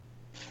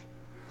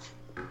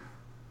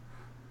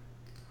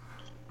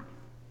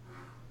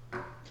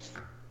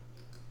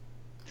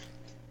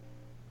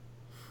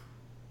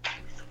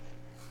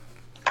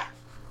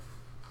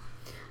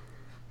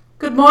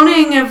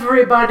morning,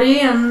 everybody,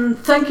 and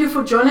thank you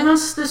for joining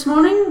us this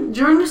morning.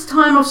 During this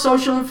time of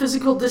social and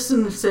physical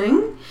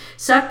distancing,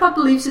 SACPA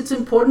believes it's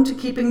important to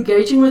keep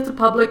engaging with the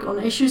public on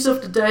issues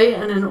of the day,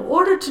 and in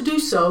order to do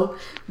so,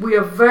 we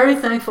are very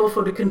thankful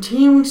for the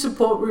continuing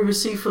support we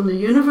receive from the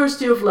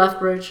University of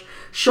Lethbridge,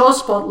 Shaw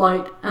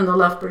Spotlight, and the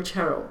Lethbridge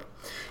Herald.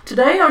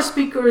 Today, our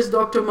speaker is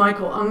Dr.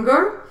 Michael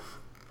Ungar,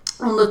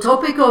 on the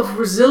topic of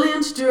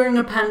resilience during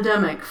a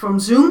pandemic, from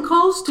Zoom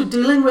calls to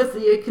dealing with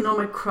the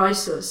economic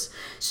crisis,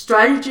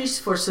 strategies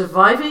for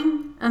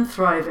surviving and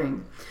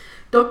thriving.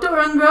 Dr.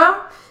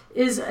 Ungar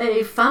is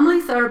a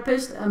family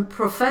therapist and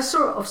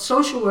professor of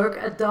social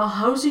work at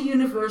Dalhousie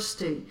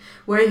University,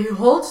 where he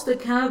holds the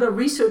Canada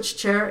Research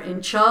Chair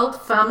in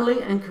Child,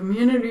 Family and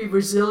Community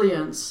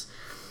Resilience,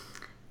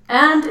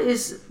 and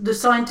is the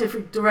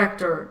Scientific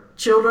Director,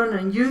 Children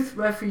and Youth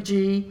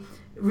Refugee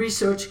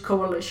Research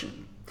Coalition.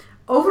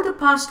 Over the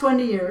past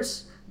 20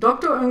 years,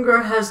 Dr.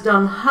 Ungar has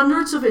done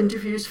hundreds of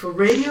interviews for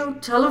radio,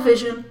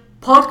 television,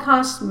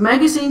 podcasts,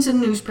 magazines and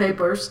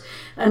newspapers,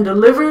 and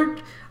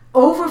delivered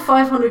over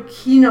 500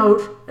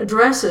 keynote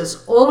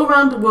addresses all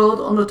around the world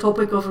on the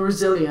topic of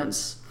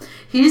resilience.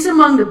 He is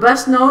among the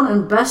best known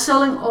and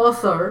best-selling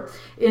author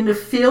in the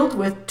field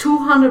with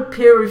 200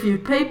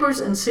 peer-reviewed papers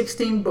and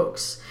 16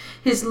 books.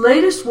 His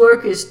latest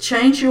work is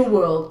Change Your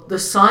World, The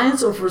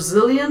Science of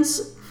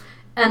Resilience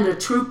and the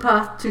True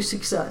Path to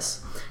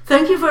Success.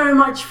 Thank you very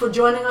much for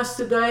joining us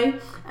today,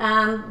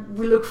 and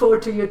we look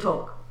forward to your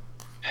talk.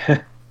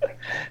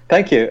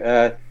 Thank you.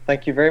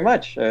 Thank you very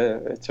much.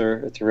 It's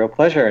a real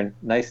pleasure, and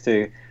nice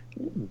to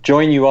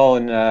join you all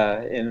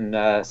in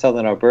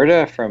southern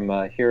Alberta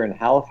from here in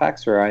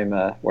Halifax,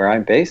 where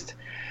I'm based.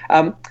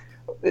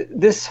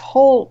 This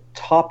whole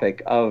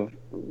topic of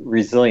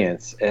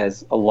resilience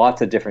has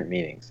lots of different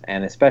meanings,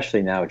 and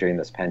especially now during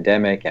this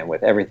pandemic and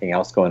with everything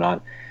else going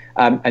on,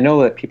 I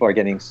know that people are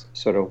getting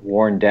sort of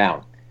worn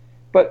down.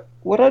 But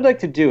what I'd like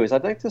to do is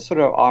I'd like to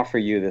sort of offer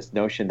you this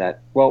notion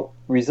that, well,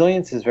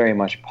 resilience is very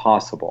much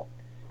possible.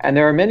 And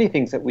there are many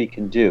things that we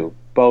can do,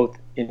 both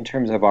in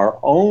terms of our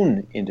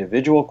own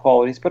individual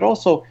qualities, but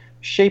also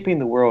shaping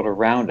the world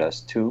around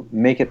us to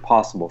make it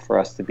possible for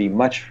us to be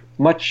much,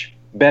 much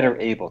better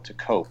able to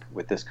cope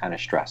with this kind of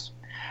stress.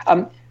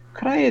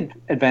 Could I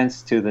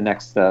advance to the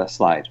next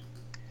slide?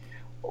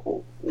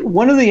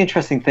 One of the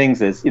interesting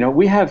things is,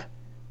 we have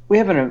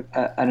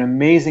an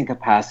amazing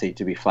capacity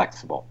to be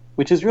flexible,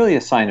 which is really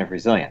a sign of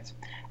resilience.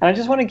 And I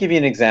just want to give you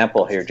an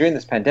example here. During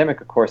this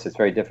pandemic, of course, it's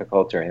very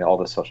difficult during all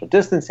the social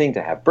distancing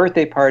to have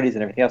birthday parties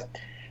and everything else.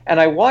 And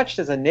I watched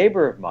as a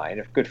neighbor of mine,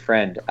 a good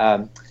friend,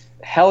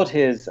 held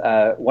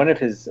one of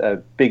his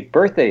big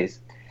birthdays.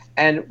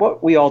 And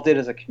what we all did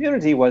as a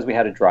community was we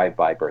had a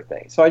drive-by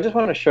birthday. So I just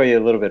want to show you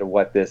a little bit of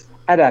what this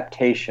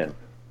adaptation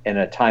in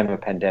a time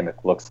of pandemic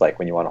looks like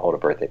when you want to hold a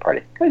birthday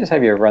party. Can I just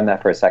have you run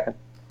that for a second?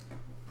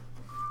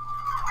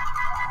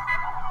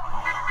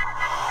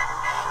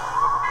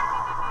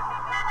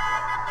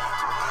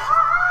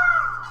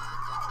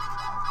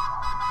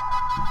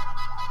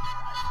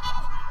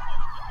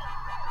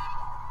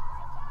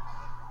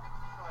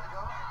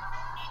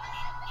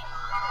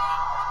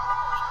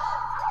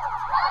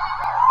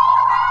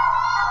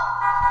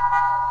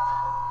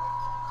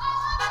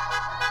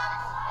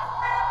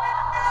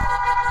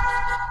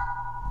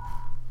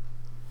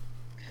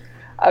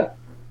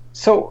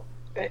 So,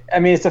 I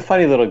mean, it's a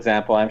funny little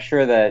example. I'm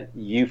sure that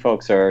you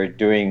folks are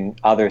doing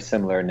other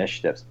similar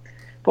initiatives.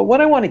 But what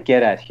I want to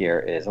get at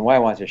here is, and why I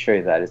want to show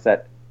you that, is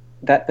that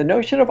the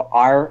notion of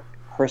our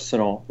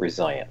personal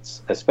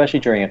resilience, especially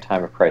during a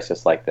time of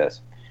crisis like this,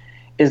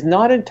 is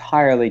not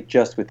entirely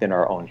just within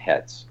our own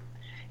heads.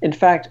 In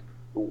fact,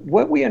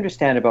 what we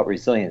understand about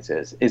resilience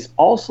is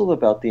also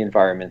about the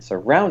environments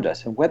around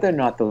us and whether or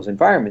not those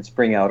environments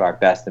bring out our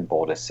best and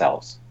boldest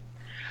selves.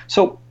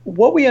 So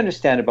what we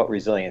understand about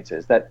resilience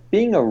is that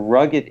being a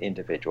rugged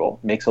individual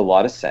makes a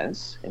lot of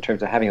sense in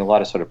terms of having a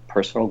lot of sort of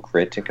personal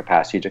grit and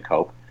capacity to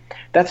cope.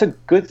 That's a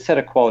good set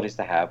of qualities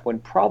to have when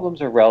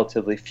problems are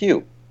relatively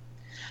few.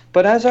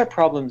 But as our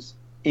problems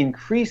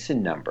increase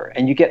in number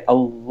and you get a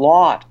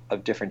lot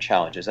of different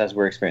challenges as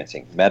we're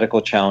experiencing,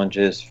 medical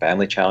challenges,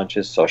 family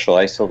challenges, social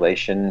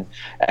isolation,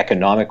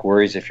 economic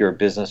worries if you're a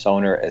business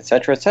owner,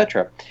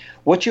 etc.,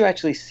 what you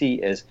actually see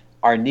is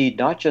our need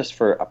not just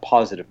for a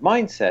positive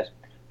mindset,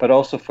 but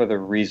also for the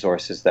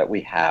resources that we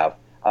have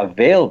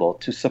available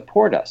to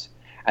support us.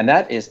 And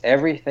that is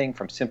everything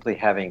from simply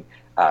having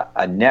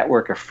a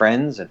network of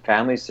friends and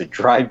families to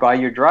drive by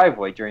your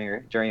driveway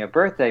during a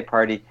birthday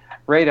party,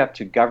 right up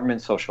to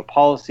government social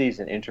policies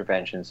and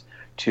interventions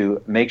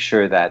to make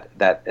sure that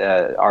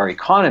our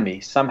economy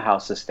somehow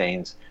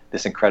sustains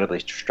this incredibly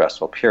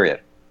stressful period.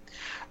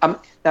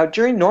 Now,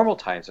 during normal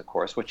times, of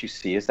course, what you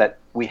see is that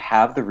we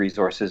have the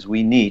resources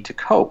we need to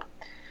cope.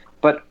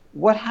 But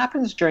what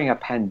happens during a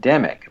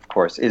pandemic, of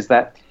course, is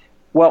that,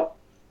 well,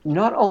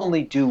 not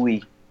only do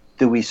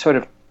we sort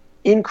of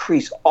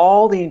increase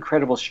all the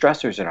incredible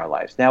stressors in our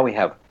lives. Now we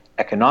have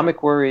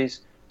economic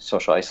worries,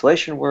 social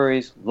isolation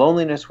worries,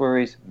 loneliness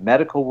worries,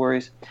 medical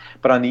worries.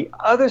 But on the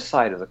other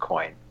side of the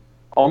coin,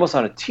 almost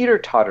on a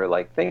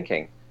teeter-totter-like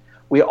thinking,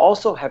 we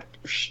also have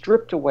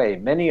stripped away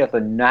many of the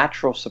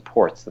natural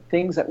supports, the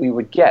things that we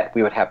would get.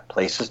 We would have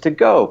places to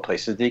go,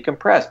 places to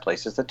decompress,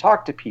 places to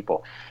talk to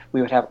people.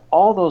 We would have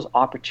all those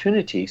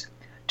opportunities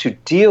to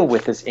deal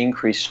with this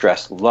increased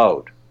stress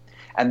load.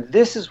 And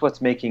this is what's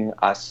making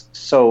us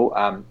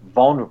so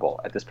vulnerable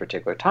at this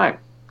particular time.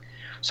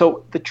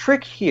 So the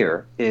trick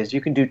here is you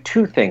can do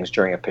two things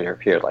during a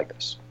period like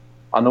this.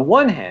 On the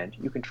one hand,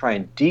 you can try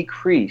and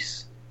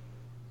decrease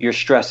your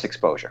stress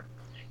exposure.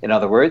 In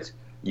other words,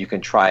 you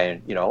can try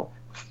and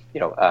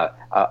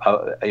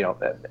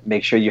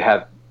make sure you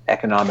have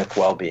economic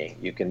well-being.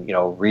 You can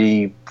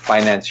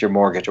refinance your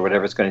mortgage or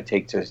whatever it's going to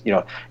take to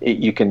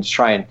you can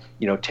try and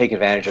take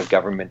advantage of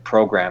government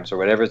programs or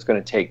whatever it's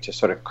going to take to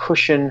sort of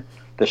cushion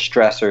the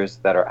stressors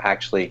that are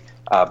actually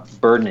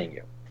burdening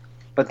you.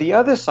 But the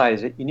other side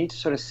is that you need to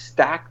sort of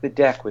stack the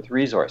deck with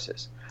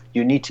resources.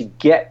 You need to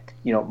get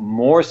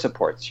more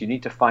supports. You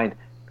need to find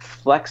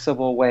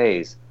flexible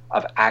ways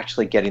of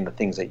actually getting the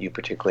things that you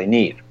particularly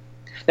need.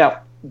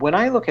 Now, when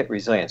I look at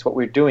resilience, what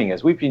we're doing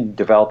is we've been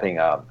developing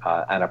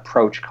an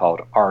approach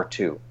called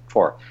R2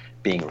 for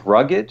being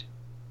rugged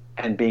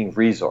and being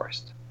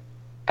resourced.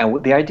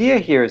 And the idea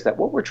here is that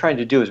what we're trying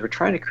to do is we're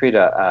trying to create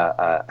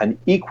an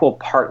equal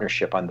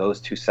partnership on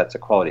those two sets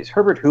of qualities.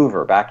 Herbert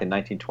Hoover, back in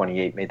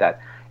 1928, made that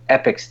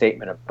epic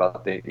statement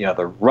about the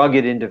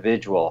rugged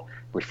individual,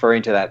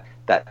 referring to that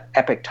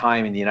epic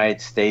time in the United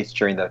States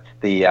during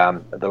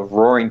the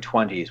Roaring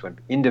 '20s when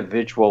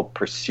individual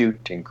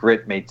pursuit and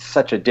grit made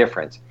such a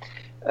difference.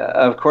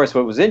 Of course,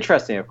 what was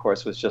interesting,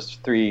 was just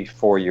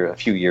a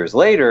few years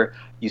later,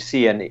 you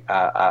see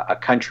a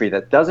country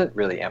that doesn't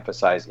really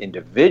emphasize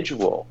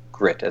individual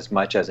grit as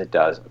much as it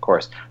does, of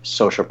course,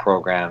 social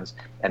programs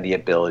and the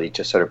ability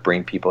to sort of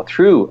bring people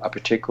through a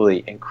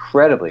particularly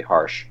incredibly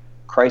harsh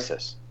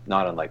crisis,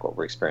 not unlike what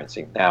we're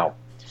experiencing now.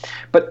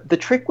 But the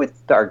trick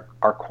with our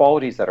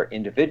qualities that are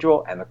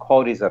individual and the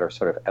qualities that are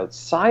sort of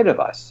outside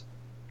of us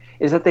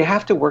is that they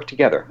have to work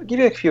together. I'll give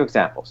you a few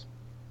examples.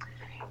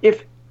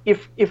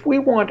 If we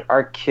want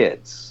our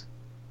kids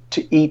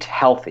to eat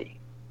healthy,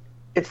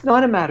 it's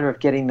not a matter of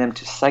getting them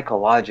to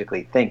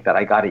psychologically think that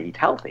I got to eat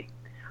healthy.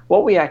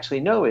 What we actually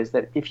know is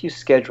that if you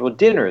schedule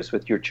dinners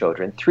with your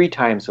children 3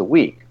 times a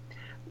week,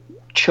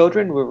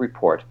 children will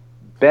report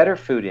better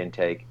food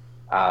intake,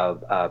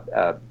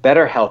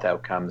 better health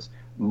outcomes,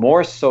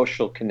 more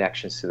social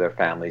connections to their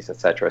families, et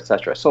cetera, et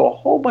cetera. So a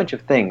whole bunch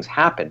of things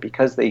happen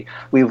because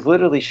we've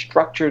literally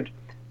structured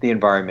the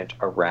environment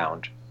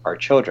around our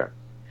children.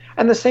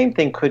 And the same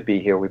thing could be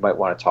here. We might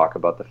want to talk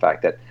about the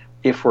fact that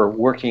if we're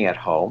working at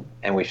home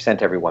and we've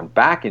sent everyone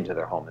back into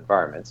their home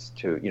environments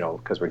to,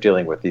 because we're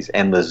dealing with these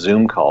endless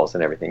Zoom calls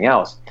and everything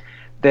else,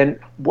 then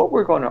what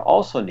we're going to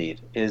also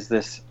need is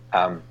this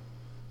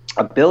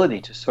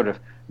ability to sort of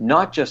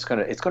it's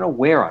going to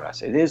wear on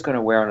us. It is going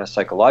to wear on us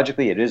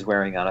psychologically. It is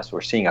wearing on us.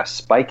 We're seeing a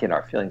spike in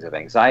our feelings of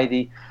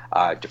anxiety,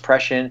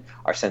 depression,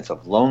 our sense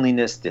of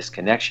loneliness,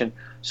 disconnection.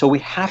 So we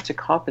have to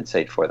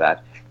compensate for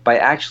that by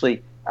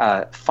actually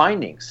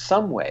finding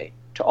some way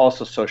to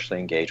also socially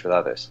engage with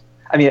others.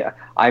 I mean,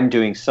 I'm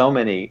doing so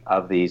many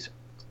of these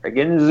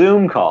friggin'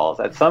 Zoom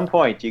calls. At some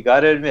point, you got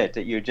to admit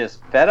that you're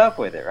just fed up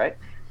with it, right?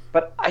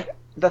 But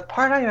the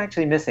part I'm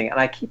actually missing, and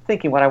I keep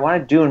thinking what I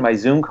want to do in my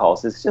Zoom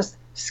calls is just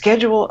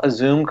schedule a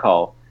Zoom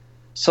call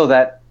so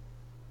that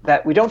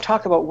we don't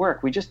talk about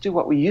work. We just do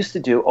what we used to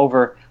do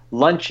over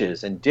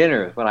lunches and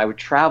dinners when I would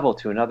travel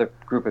to another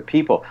group of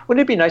people.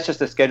 Wouldn't it be nice just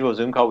to schedule a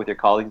Zoom call with your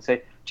colleagues and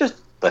say,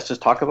 let's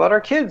just talk about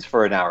our kids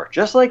for an hour,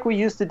 just like we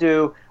used to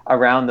do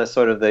around the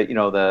sort of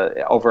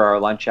the over our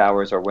lunch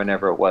hours or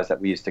whenever it was that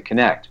we used to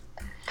connect.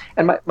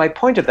 And my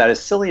point of that,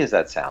 as silly as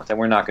that sounds, and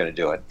we're not going to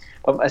do it,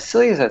 but as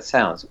silly as that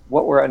sounds,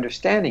 what we're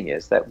understanding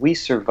is that we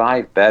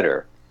survive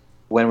better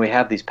when we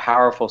have these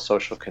powerful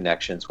social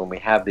connections, when we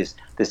have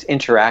this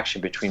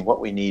interaction between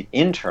what we need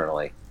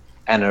internally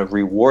and a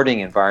rewarding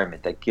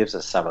environment that gives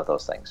us some of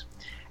those things.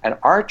 And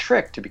our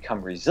trick to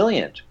become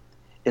resilient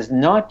is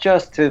not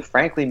just to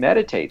frankly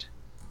meditate.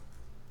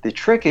 The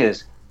trick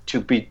is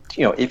to be,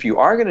 if you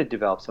are going to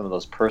develop some of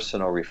those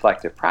personal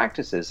reflective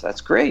practices,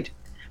 that's great.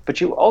 But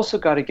you also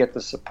got to get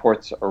the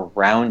supports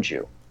around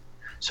you.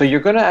 So you're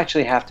going to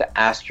actually have to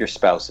ask your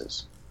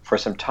spouses for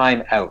some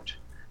time out,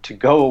 to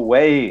go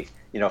away,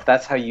 if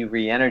that's how you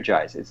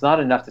re-energize. It's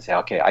not enough to say,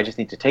 okay, I just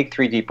need to take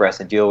 3 deep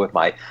breaths and deal with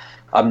my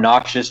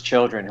obnoxious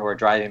children who are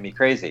driving me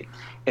crazy.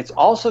 It's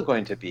also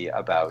going to be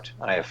about,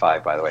 and I have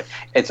 5, by the way,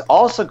 it's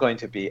also going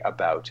to be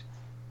about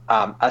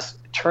us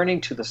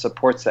turning to the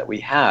supports that we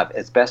have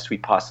as best we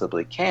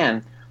possibly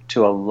can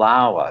to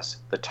allow us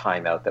the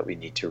time out that we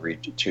need to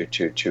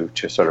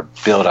sort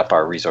of build up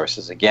our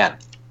resources again.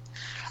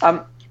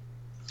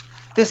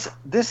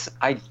 This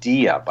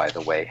idea, by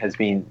the way, has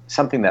been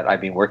something that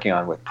I've been working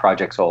on with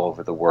projects all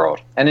over the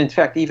world. And in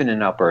fact, even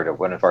in Alberta,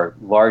 one of our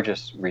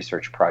largest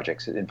research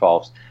projects, it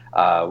involves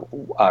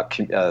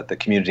the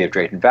community of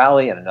Drayton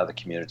Valley and another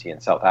community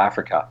in South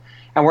Africa.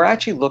 And we're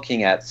actually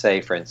looking at,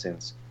 say, for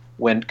instance,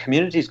 when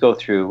communities go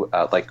through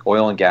like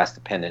oil and gas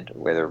dependent,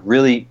 where they're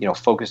really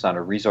focused on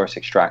a resource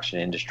extraction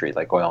industry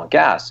like oil and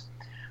gas,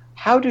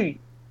 how do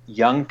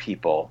young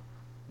people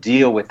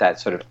deal with that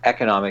sort of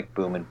economic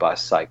boom and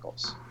bust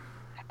cycles?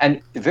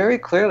 And very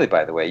clearly,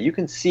 by the way, you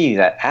can see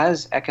that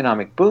as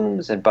economic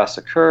booms and busts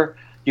occur,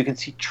 you can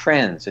see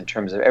trends in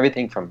terms of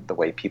everything from the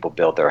way people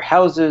build their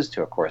houses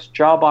to, of course,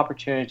 job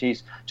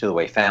opportunities, to the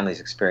way families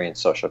experience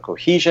social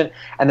cohesion.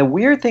 And the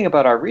weird thing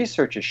about our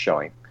research is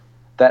showing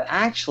that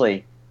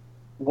actually,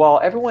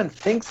 while everyone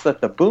thinks that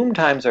the boom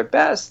times are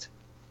best,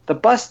 the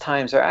bust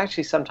times are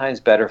actually sometimes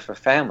better for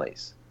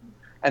families.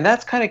 And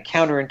that's kind of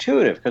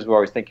counterintuitive, because we're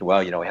always thinking,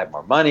 well, we have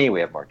more money, we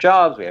have more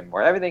jobs, we have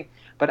more everything.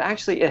 But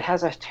actually, it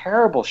has a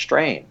terrible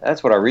strain.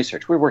 That's what our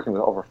research, we're working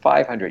with over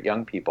 500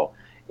 young people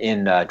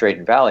in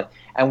Drayton Valley,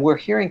 and we're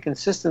hearing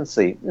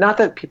consistently, not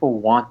that people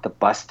want the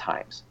bust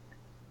times,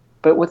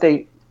 but what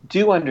they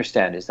do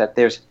understand is that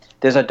there's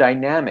a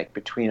dynamic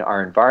between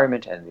our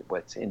environment and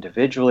what's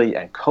individually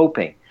and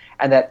coping,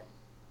 and that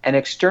an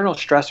external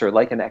stressor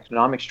like an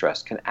economic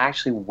stress can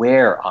actually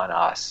wear on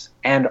us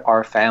and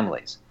our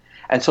families.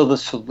 And so the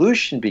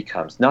solution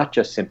becomes not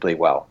just simply,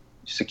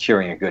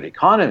 securing a good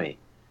economy.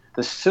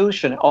 The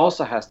solution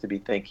also has to be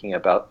thinking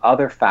about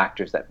other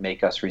factors that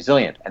make us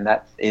resilient, and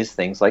that is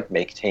things like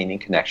maintaining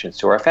connections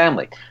to our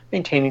family,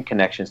 maintaining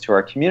connections to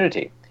our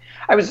community.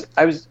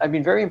 I've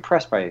been very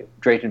impressed by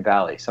Drayton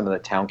Valley, some of the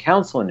town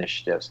council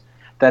initiatives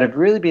that have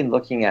really been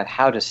looking at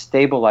how to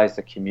stabilize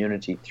the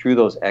community through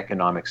those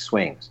economic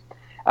swings,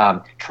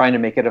 trying to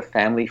make it a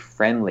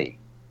family-friendly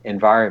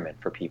environment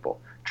for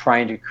people,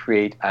 trying to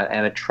create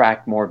and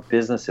attract more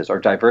businesses or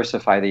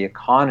diversify the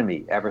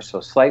economy ever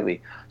so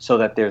slightly so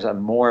that there's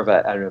more of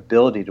an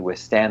ability to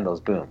withstand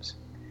those booms.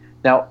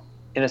 Now,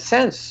 in a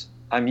sense,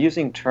 I'm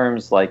using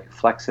terms like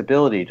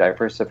flexibility,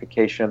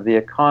 diversification of the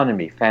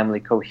economy, family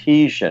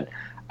cohesion,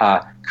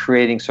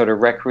 creating sort of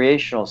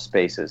recreational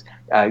spaces,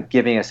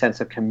 giving a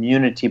sense of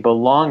community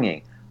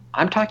belonging.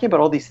 I'm talking about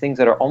all these things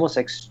that are almost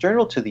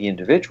external to the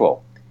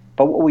individual.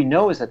 But what we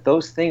know is that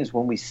those things,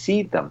 when we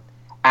seed them,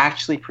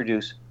 actually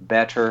produce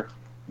better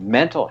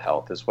mental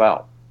health as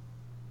well.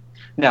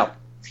 Now,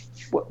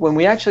 when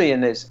we actually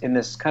in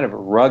this kind of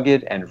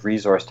rugged and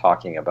resource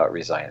talking about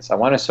resilience, I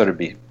want to sort of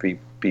be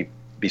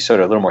sort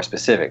of a little more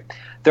specific.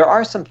 There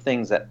are some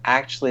things that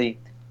actually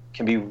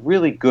can be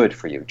really good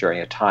for you during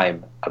a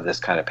time of this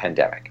kind of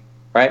pandemic,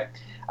 right?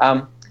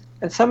 And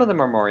some of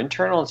them are more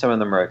internal and some of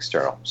them are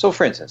external. So,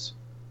 for instance,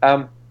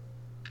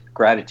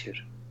 gratitude.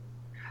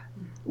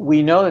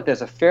 We know that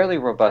there's a fairly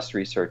robust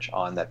research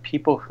on that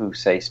people who,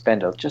 say,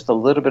 spend just a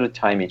little bit of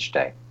time each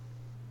day,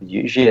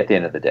 usually at the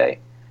end of the day,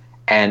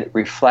 and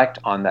reflect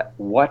on that,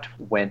 what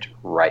went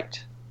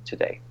right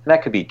today. And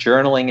that could be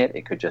journaling it.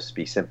 It could just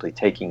be simply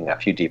taking a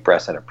few deep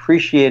breaths and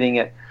appreciating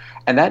it.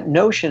 And that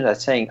notion of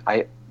saying,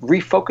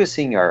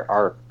 refocusing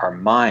our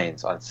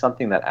minds on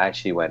something that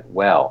actually went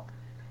well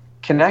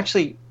can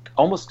actually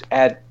almost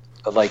add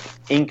like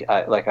ink,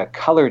 like a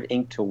colored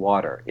ink to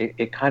water.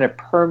 It kind of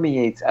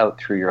permeates out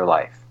through your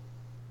life.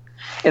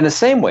 In the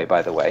same way,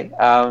 by the way,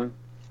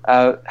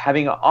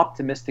 having an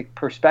optimistic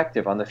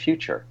perspective on the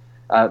future,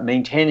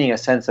 maintaining a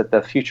sense that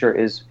the future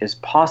is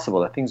possible,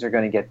 that things are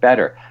going to get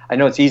better. I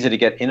know it's easy to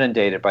get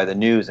inundated by the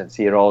news and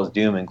see it all as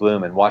doom and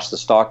gloom, and watch the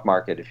stock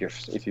market if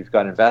you've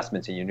got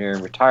investments and you're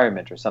nearing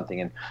retirement or something,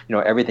 and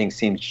everything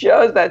seems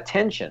just that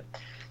tension.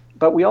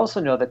 But we also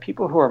know that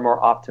people who are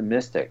more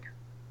optimistic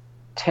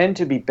tend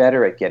to be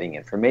better at getting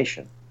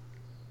information.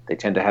 They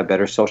tend to have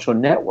better social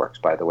networks,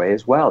 by the way,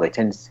 as well. They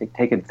tend to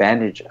take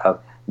advantage of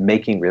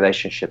making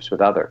relationships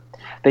with others.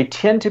 They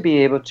tend to be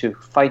able to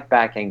fight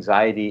back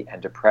anxiety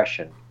and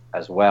depression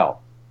as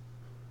well.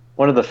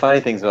 One of the funny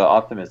things about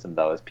optimism,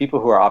 though, is people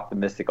who are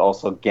optimistic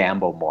also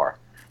gamble more.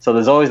 So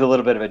there's always a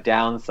little bit of a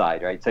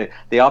downside, right? So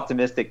the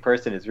optimistic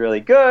person is really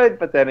good,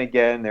 but then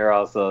again, they're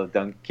also,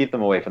 don't keep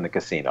them away from the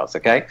casinos,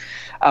 okay?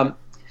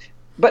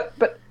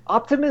 But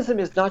optimism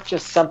is not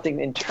just something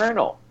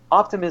internal.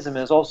 Optimism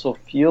is also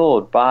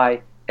fueled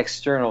by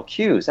external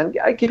cues. And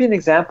I give you an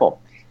example.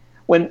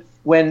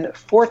 When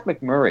Fort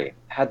McMurray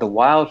had the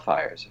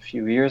wildfires a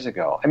few years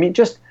ago, I mean,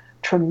 just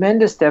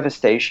tremendous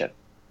devastation.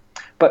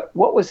 But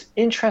what was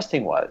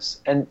interesting was,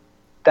 and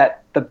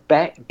that the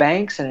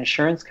banks and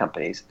insurance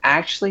companies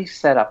actually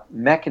set up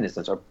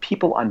mechanisms, or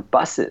people on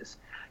buses,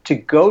 to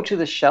go to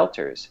the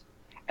shelters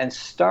and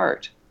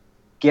start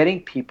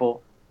getting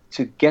people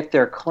to get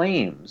their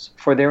claims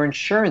for their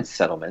insurance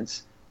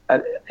settlements,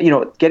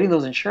 getting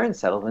those insurance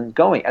settlements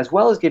going, as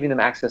well as giving them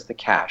access to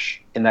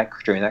cash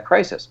during that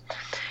crisis.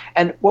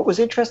 And what was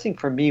interesting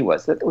for me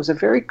was that there was a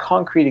very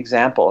concrete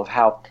example of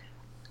how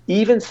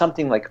even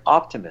something like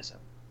optimism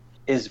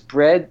is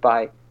bred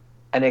by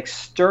an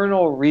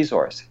external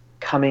resource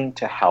coming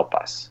to help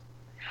us.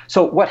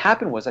 So what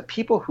happened was that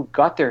people who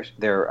got their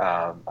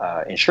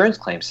insurance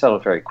claims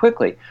settled very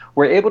quickly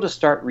were able to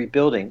start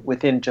rebuilding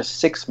within just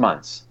 6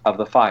 months of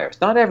the fires.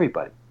 Not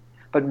everybody,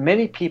 but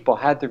many people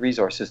had the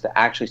resources to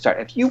actually start.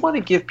 If you want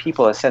to give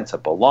people a sense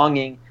of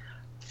belonging,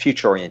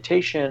 future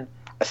orientation,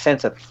 a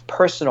sense of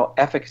personal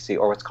efficacy,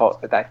 or what's called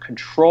that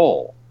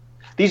control.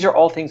 These are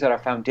all things that are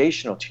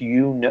foundational to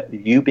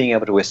you being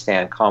able to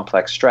withstand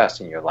complex stress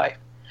in your life.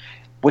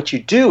 What you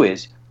do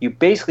is you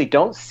basically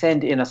don't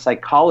send in a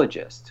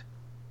psychologist.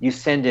 You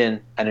send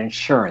in an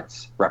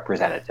insurance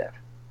representative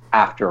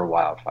after a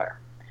wildfire.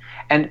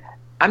 And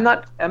I'm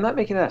not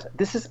making that up.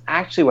 This is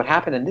actually what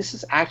happened, and this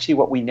is actually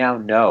what we now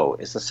know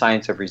is the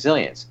science of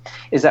resilience,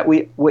 is that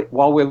we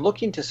while we're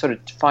looking to sort of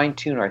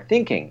fine-tune our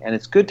thinking, and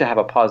it's good to have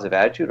a positive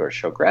attitude or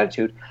show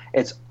gratitude,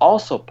 it's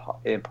also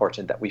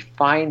important that we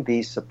find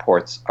these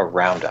supports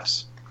around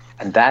us,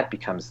 and that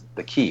becomes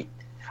the key.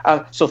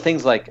 So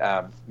things like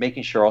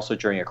making sure also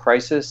during a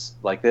crisis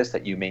like this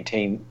that you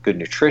maintain good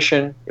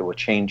nutrition. It will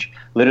change.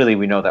 Literally,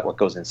 we know that what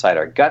goes inside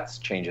our guts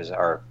changes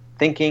our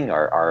thinking,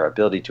 our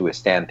ability to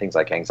withstand things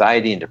like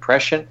anxiety and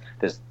depression.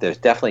 There's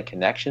definitely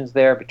connections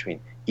there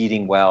between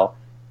eating well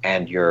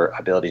and your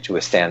ability to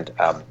withstand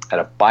at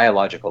a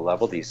biological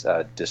level these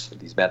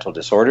mental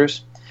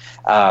disorders.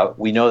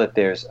 We know that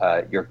there's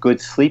your good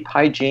sleep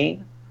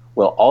hygiene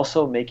will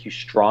also make you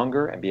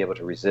stronger and be able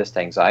to resist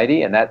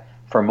anxiety, and that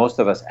for most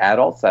of us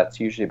adults, that's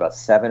usually about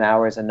 7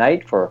 hours a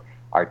night. For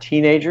our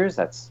teenagers,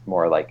 that's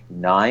more like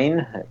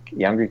 9.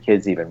 Younger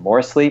kids, even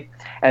more sleep.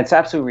 And it's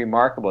absolutely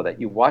remarkable that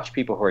you watch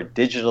people who are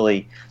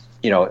digitally,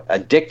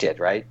 addicted,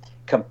 right?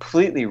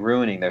 Completely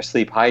ruining their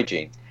sleep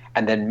hygiene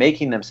and then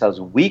making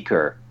themselves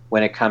weaker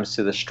when it comes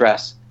to the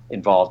stress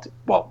involved,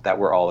 that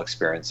we're all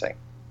experiencing.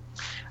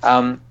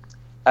 And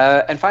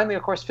finally,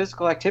 of course,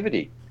 physical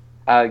activity.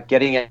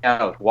 Getting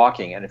out,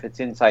 walking, and if it's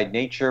inside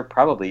nature,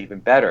 probably even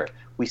better.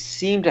 We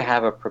seem to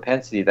have a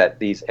propensity that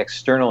these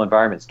external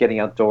environments, getting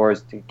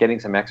outdoors,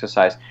 getting some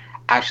exercise,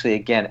 actually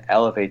again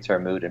elevates our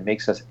mood and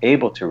makes us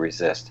able to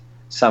resist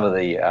some of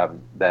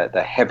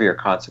the heavier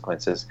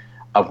consequences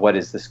of what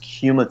is this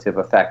cumulative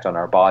effect on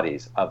our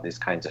bodies of these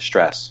kinds of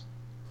stress.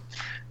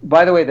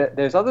 By the way,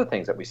 there's other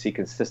things that we see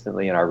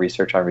consistently in our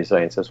research on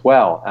resilience as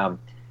well.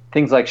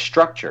 Things like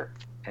structure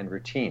and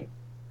routine.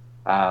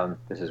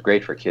 This is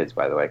great for kids,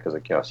 by the way, because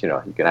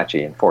you can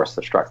actually enforce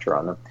the structure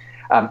on them.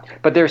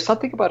 But there's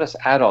something about us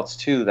adults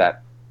too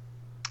that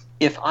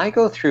if I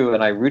go through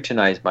and I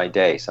routinize my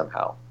day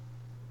somehow,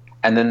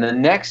 and then the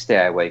next day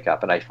I wake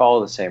up and I follow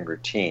the same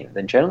routine,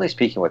 then generally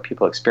speaking, what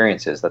people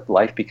experience is that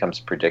life becomes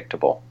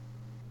predictable.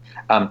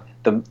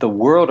 The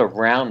world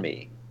around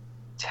me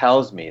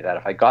tells me that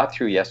if I got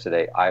through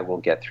yesterday, I will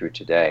get through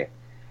today.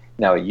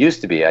 Now, I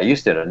used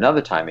to at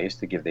another time, I used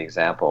to give the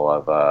example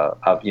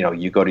of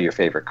you go to your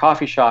favorite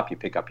coffee shop, you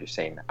pick up your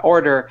same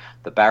order,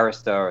 the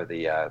barista or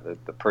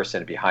the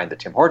person behind the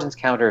Tim Hortons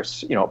counter,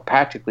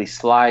 practically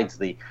slides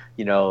the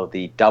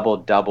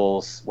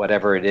doubles,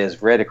 whatever it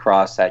is, right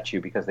across at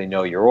you because they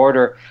know your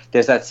order.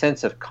 There's that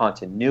sense of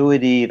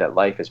continuity, that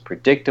life is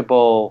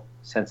predictable,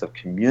 sense of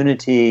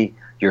community,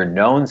 you're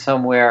known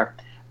somewhere.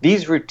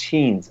 These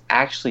routines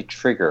actually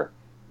trigger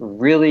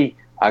really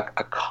a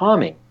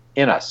calming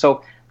in us.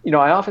 So,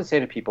 I often say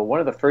to people, one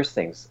of the first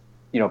things,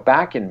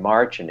 back in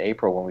March and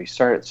April when we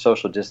started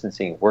social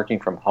distancing, working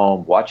from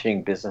home,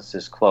 watching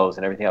businesses close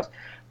and everything else,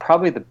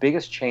 probably the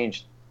biggest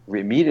change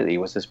immediately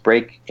was this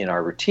break in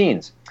our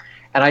routines.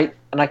 And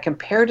I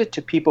compared it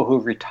to people who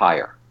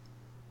retire.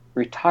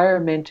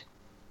 Retirement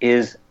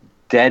is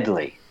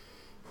deadly.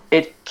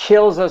 It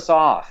kills us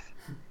off.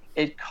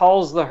 It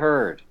culls the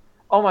herd.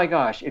 Oh my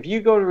gosh, if you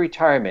go to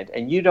retirement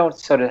and you don't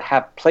sort of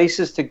have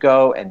places to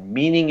go and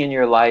meaning in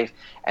your life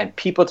and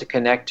people to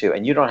connect to,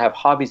 and you don't have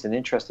hobbies and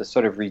interests to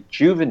sort of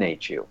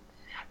rejuvenate you,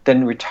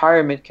 then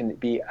retirement can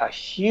be a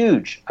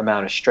huge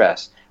amount of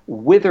stress,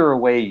 wither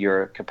away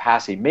your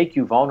capacity, make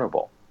you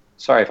vulnerable.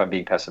 Sorry if I'm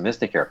being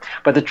pessimistic here.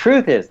 But the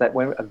truth is that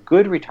when a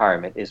good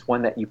retirement is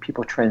one that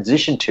people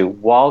transition to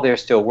while they're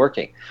still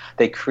working.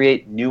 They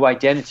create new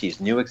identities,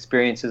 new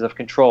experiences of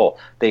control.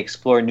 They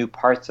explore new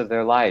parts of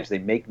their lives. They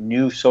make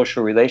new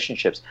social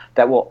relationships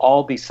that will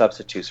all be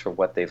substitutes for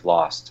what they've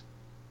lost.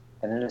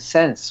 And in a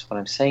sense, what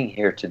I'm saying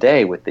here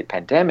today with the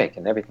pandemic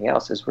and everything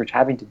else is we're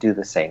having to do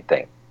the same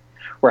thing.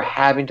 We're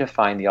having to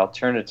find the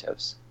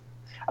alternatives.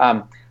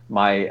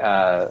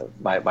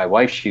 My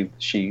wife,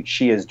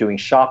 she is doing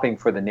shopping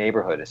for the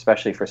neighborhood,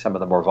 especially for some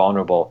of the more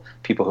vulnerable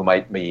people who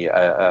might be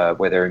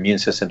where their immune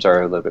systems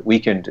are a little bit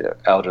weakened,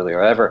 elderly or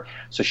whatever.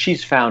 So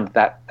she's found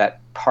that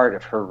part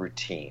of her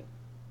routine,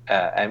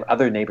 and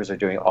other neighbors are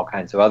doing all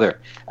kinds of other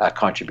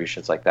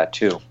contributions like that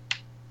too.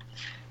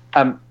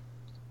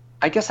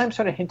 I guess I'm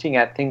sort of hinting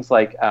at things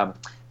like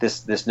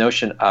this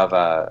notion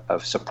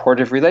of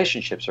supportive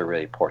relationships are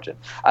really important.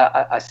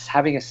 Us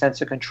having a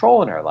sense of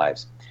control in our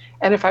lives.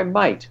 And if I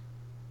might,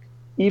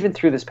 even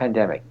through this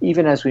pandemic,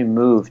 even as we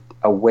move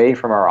away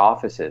from our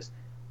offices,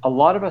 a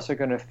lot of us are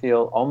going to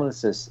feel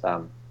almost this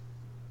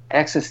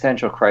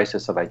existential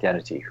crisis of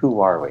identity.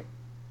 Who are we?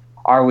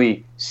 Are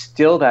we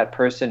still that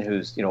person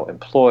who's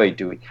employed?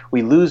 Do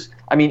we lose?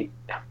 I mean,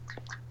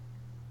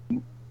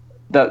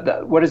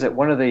 the what is it?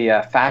 One of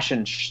the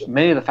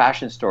many of the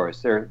fashion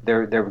stores,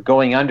 they're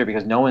going under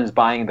because no one's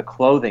buying the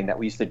clothing that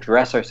we used to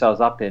dress ourselves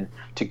up in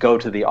to go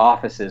to the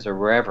offices or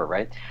wherever,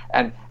 right?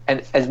 And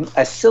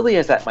as silly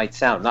as that might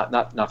sound,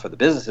 not for the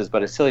businesses,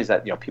 but as silly as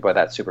that, people are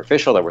that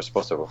superficial that we're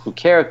supposed to, who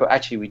cares? But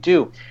actually we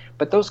do.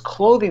 But those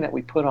clothing that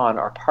we put on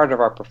are part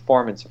of our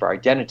performance, of our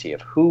identity,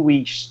 of who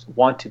we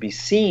want to be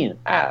seen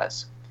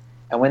as.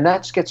 And when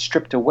that gets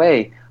stripped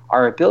away,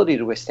 our ability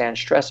to withstand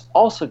stress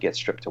also gets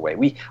stripped away.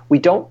 We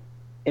don't,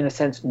 in a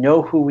sense,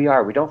 know who we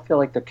are. We don't feel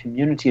like the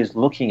community is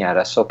looking at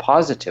us so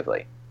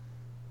positively.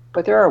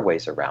 But there are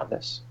ways around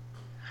this.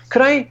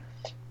 I'm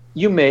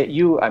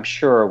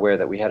sure are aware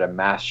that we had a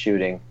mass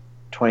shooting.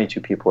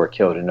 22 people were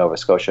killed in Nova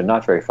Scotia,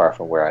 not very far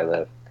from where I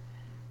live.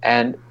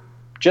 And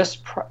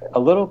just a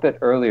little bit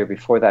earlier,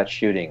 before that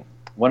shooting,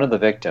 one of the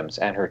victims,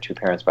 and her two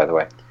parents, by the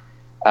way,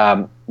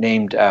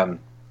 named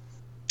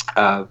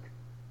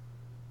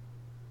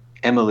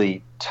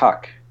Emily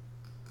Tuck,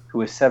 who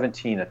was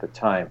 17 at the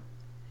time,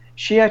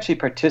 she actually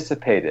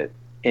participated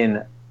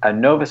in a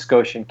Nova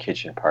Scotian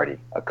kitchen party,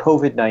 a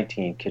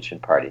COVID-19 kitchen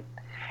party.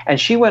 And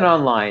she went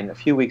online a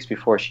few weeks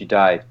before she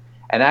died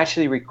and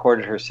actually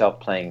recorded herself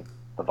playing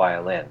the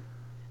violin.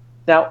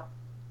 Now,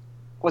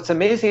 what's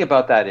amazing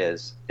about that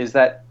is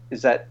that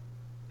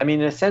I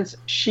mean, in a sense,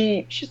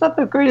 she's not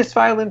the greatest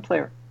violin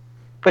player,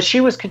 but she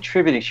was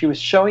contributing. She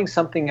was showing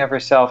something of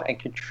herself and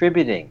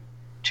contributing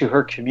to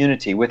her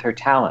community with her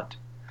talent.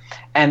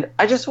 And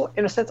I just,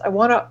 in a sense, I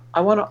want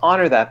to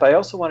honor that, but I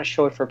also want to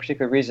show it for a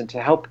particular reason,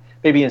 to help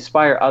maybe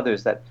inspire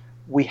others that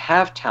we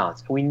have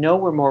talents and we know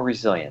we're more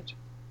resilient.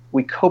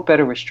 We cope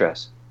better with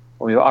stress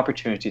when we have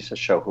opportunities to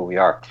show who we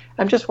are.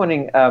 I'm just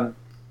wondering,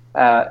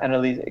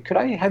 Annalise, could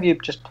I have you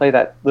just play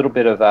that little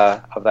bit of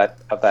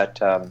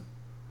that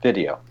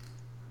video?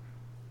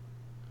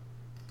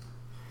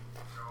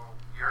 So,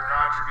 your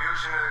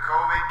contribution to the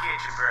COVID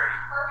kitchen party.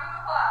 Irving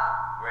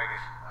McLeod.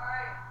 Wicked. All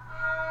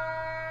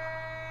right.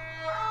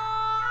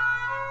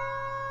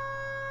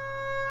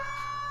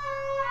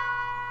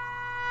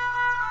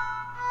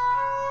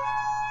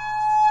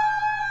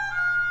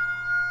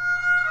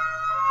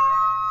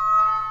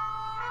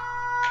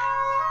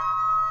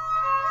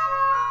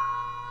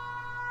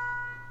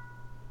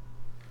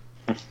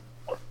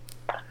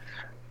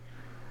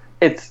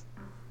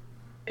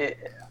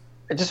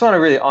 I just want to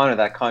really honor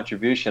that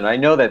contribution. I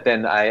know that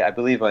then, I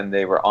believe when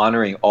they were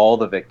honoring all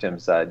the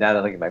victims,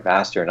 Natalie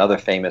McMaster and other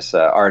famous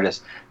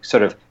artists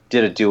sort of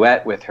did a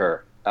duet with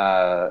her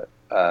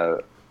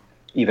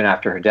even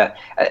after her death.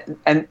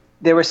 And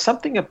there was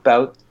something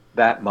about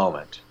that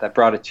moment that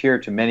brought a tear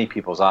to many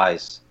people's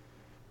eyes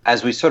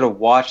as we sort of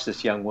watched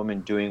this young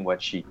woman doing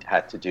what she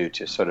had to do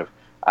to sort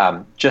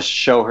of just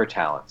show her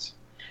talents.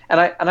 And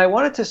I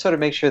wanted to sort of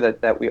make sure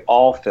that we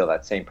all feel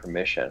that same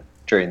permission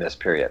during this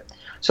period,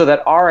 so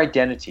that our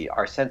identity,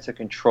 our sense of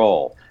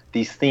control,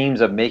 these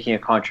themes of making a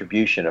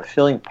contribution, of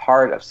feeling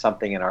part of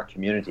something in our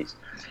communities.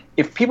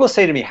 If people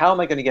say to me, how am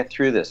I going to get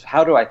through this?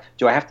 Do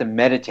I have to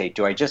meditate?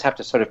 Do I just have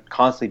to sort of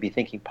constantly be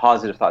thinking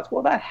positive thoughts?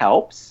 Well, that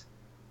helps.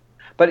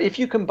 But if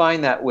you combine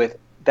that with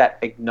that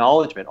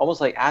acknowledgement, almost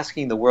like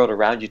asking the world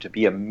around you to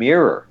be a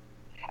mirror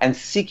and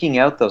seeking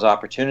out those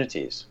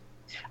opportunities.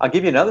 I'll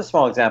give you another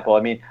small example.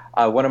 I mean,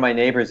 one of my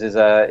neighbors is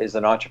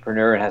an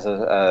entrepreneur and has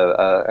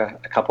a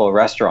couple of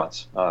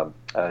restaurants.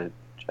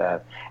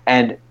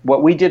 And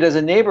what we did as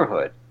a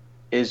neighborhood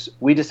is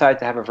we decided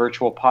to have a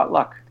virtual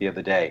potluck the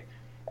other day.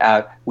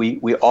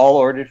 We all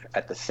ordered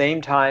at the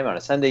same time on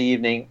a Sunday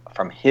evening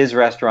from his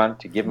restaurant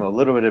to give him a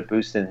little bit of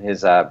boost in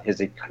his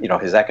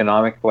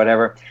economic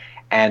whatever.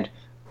 And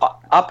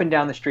up and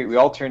down the street, we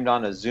all turned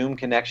on a Zoom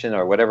connection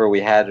or whatever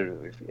we had,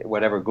 or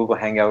whatever, Google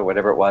Hangout,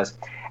 whatever it was,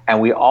 and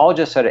we all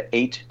just sort of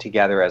ate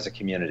together as a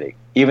community,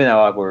 even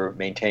though we're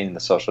maintaining the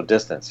social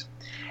distance.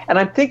 And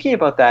I'm thinking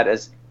about that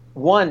as,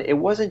 one, it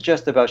wasn't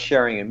just about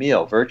sharing a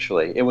meal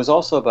virtually, it was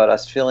also about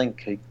us feeling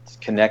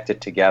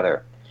connected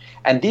together.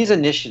 And these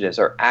initiatives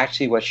are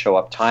actually what show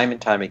up time and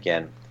time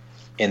again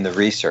in the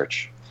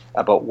research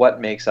about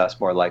what makes us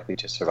more likely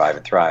to survive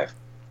and thrive.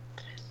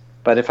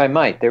 But if I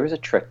might, there is a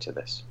trick to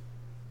this.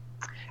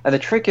 And the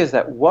trick is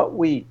that what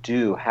we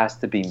do has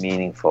to be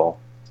meaningful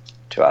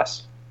to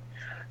us.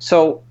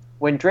 So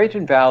when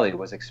Drayton Valley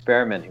was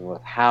experimenting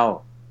with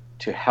how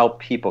to help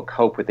people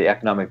cope with the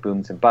economic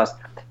booms and busts,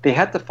 they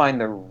had to find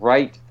the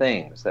right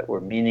things that were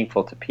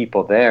meaningful to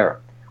people there,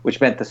 which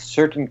meant the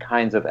certain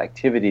kinds of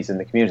activities in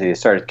the community. They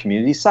started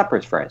community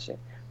suppers, for instance,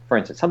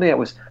 something that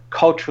was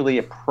culturally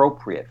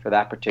appropriate for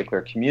that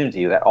particular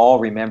community that all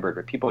remembered,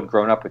 where people had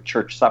grown up with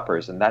church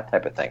suppers and that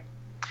type of thing.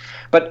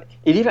 But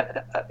it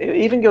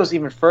even goes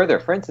even further.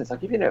 For instance, I'll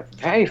give you a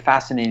very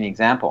fascinating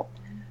example.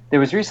 There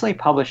was recently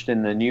published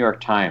in the New York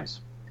Times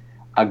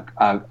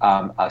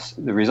the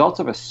results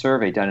of a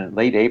survey done in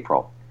late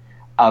April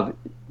of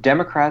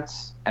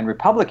Democrats and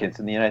Republicans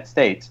in the United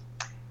States,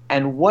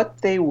 and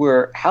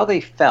how they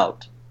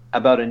felt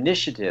about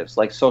initiatives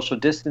like social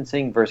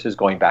distancing versus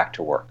going back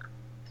to work.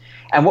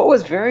 And what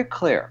was very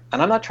clear,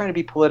 and I'm not trying to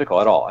be political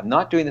at all, I'm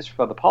not doing this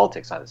for the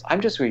politics on this, I'm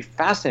just really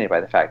fascinated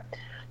by the fact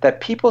that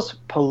people's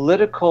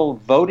political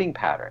voting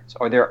patterns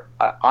or their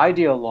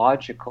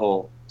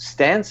ideological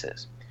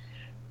stances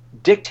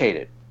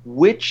dictated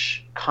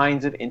which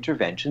kinds of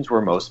interventions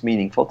were most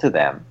meaningful to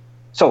them.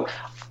 So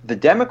the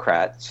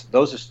Democrats,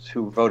 those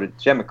who voted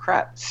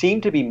Democrat,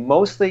 seemed to be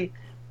mostly,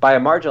 by a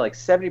margin like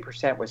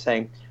 70%, were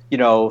saying,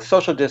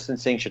 social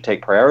distancing should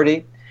take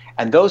priority.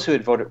 And those who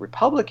had voted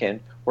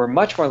Republican were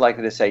much more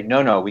likely to say,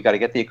 no, we got to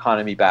get the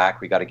economy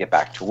back. We got to get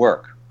back to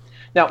work.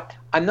 Now,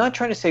 I'm not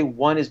trying to say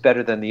one is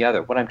better than the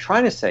other. What I'm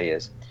trying to say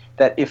is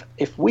that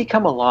if we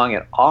come along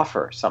and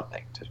offer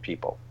something to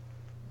people,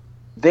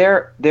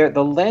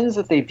 the lens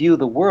that they view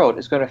the world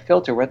is going to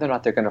filter whether or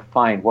not they're going to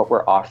find what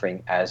we're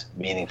offering as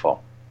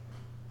meaningful.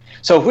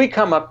 So if we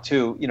come up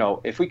to,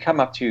 you're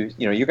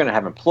going to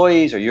have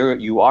employees, or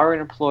you are an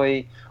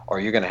employee, or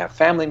you're going to have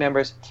family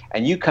members,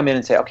 and you come in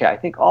and say, okay, I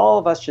think all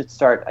of us should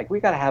start, we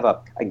got to have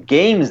a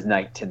games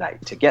night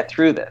tonight to get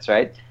through this,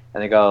 right?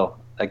 And they go,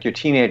 your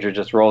teenager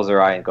just rolls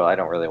their eye and go, I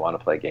don't really want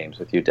to play games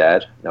with you,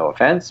 Dad. No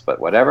offense, but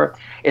whatever.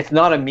 It's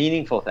not a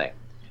meaningful thing.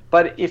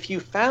 But if you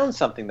found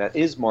something that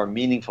is more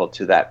meaningful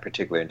to that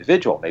particular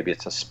individual, maybe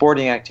it's a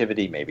sporting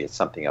activity, maybe it's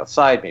something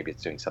outside, maybe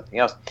it's doing something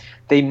else,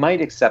 they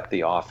might accept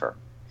the offer.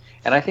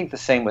 And I think the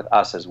same with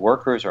us as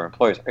workers or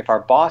employers. If our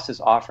boss is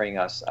offering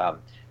us,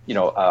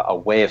 a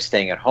way of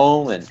staying at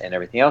home and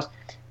everything else,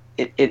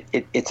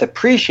 it's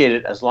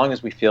appreciated as long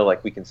as we feel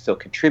like we can still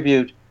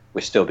contribute,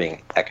 we're still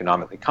being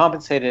economically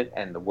compensated,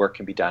 and the work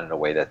can be done in a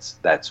way that's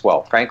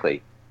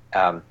frankly,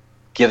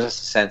 gives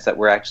us a sense that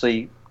we're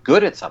actually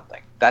good at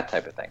something, that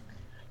type of thing.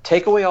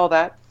 Take away all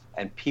that,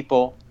 and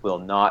people will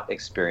not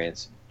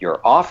experience your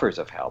offers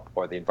of help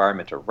or the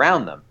environment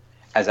around them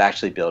as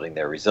actually building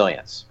their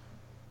resilience.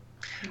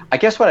 I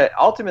guess what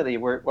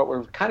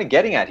we're kind of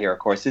getting at here, of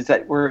course, is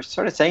that we're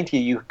sort of saying to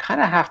you, you kind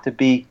of have to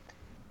be,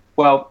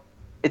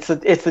 it's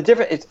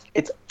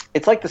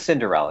like the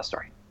Cinderella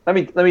story. Let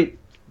me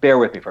bear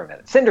with me for a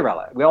minute.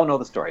 Cinderella, we all know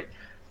the story.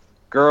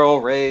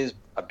 Girl raised,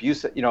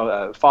 abusive,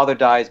 father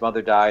dies,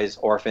 mother dies,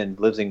 orphaned,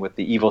 living with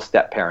the evil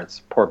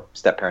step-parents. Poor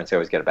step-parents, they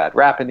always get a bad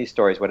rap in these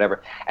stories,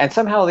 whatever. And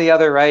somehow or the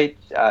other, right,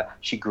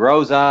 she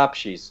grows up,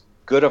 she's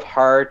good of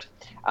heart,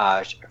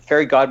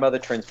 fairy godmother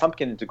turns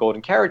pumpkin into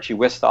golden carrot, she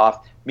whisks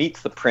off,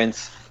 meets the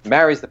prince,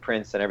 marries the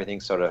prince, and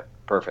everything's sort of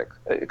perfect.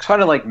 It's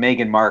kind of like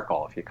Meghan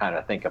Markle, if you kind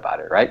of think about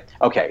it, right?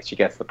 Okay, she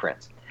gets the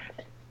prince.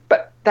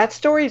 But that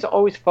story is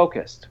always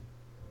focused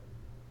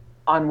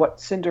on what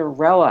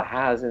Cinderella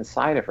has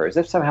inside of her, as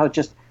if somehow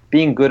just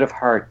being good of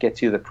heart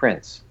gets you the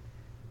prince.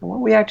 And what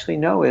we actually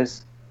know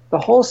is the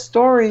whole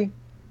story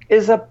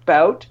is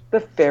about the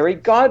fairy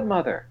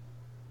godmother.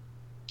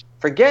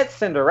 Forget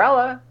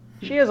Cinderella.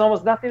 She has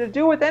almost nothing to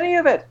do with any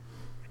of it.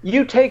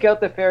 You take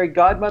out the fairy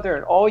godmother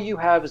and all you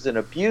have is an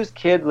abused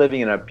kid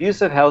living in an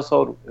abusive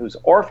household who's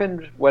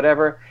orphaned,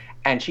 whatever,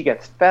 and she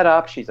gets fed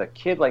up. She's a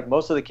kid like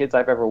most of the kids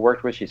I've ever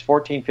worked with. She's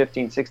 14,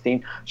 15,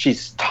 16.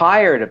 She's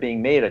tired of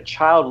being made a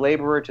child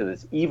laborer to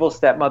this evil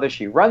stepmother.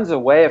 She runs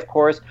away, of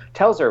course,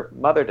 tells her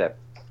mother to,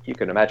 you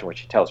can imagine what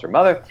she tells her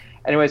mother.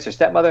 Anyways, her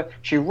stepmother,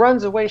 she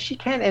runs away. She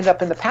can't end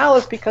up in the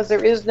palace because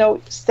there is no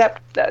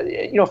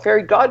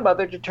fairy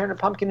godmother to turn a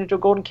pumpkin into a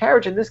golden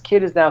carriage. And this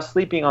kid is now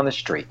sleeping on the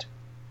street.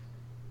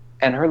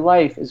 And her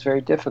life is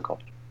very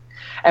difficult.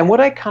 And what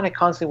I kind of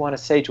constantly want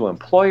to say to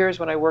employers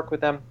when I work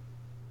with them,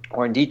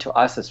 or indeed to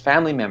us as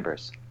family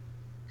members,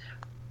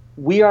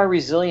 we are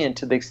resilient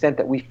to the extent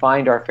that we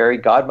find our fairy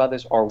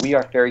godmothers, or we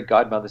are fairy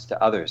godmothers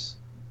to others.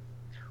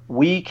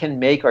 We can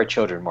make our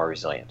children more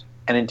resilient.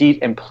 And indeed,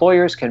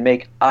 employers can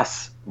make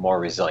us more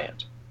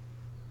resilient.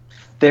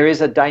 There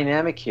is a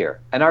dynamic here.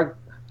 And I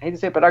hate to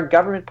say it, but our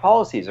government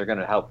policies are going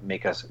to help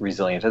make us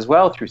resilient as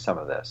well through some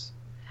of this.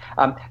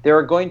 There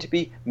are going to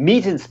be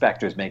meat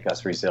inspectors make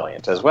us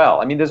resilient as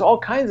well. I mean, there's all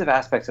kinds of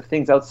aspects of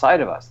things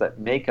outside of us that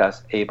make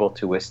us able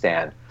to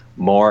withstand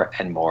more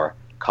and more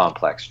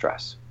complex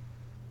stress.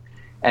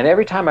 And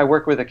every time I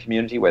work with a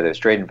community, whether it's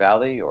Drayton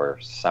Valley or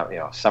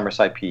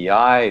Summerside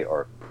PEI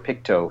or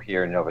Pictou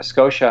here in Nova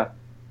Scotia,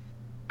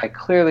 I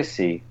clearly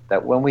see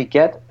that when we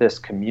get this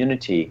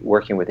community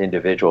working with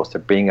individuals to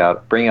bring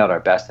out our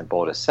best and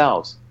boldest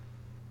selves,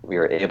 we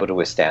are able to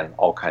withstand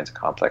all kinds of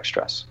complex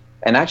stress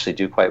and actually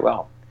do quite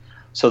well.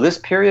 So this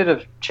period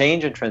of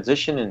change and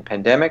transition and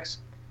pandemics,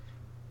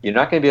 you're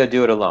not going to be able to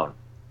do it alone.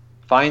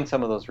 Find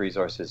some of those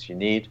resources you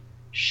need,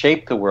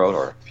 shape the world,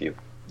 or if you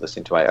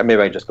listen to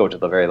maybe I just go to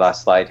the very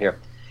last slide here.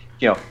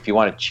 If you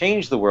want to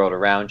change the world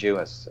around you,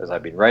 as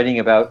I've been writing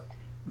about,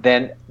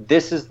 then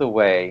this is the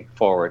way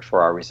forward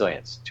for our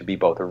resilience, to be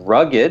both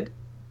rugged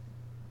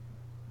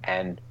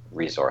and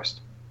resourced.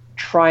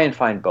 Try and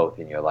find both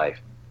in your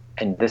life.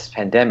 And this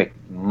pandemic,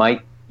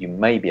 you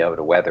may be able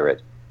to weather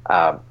it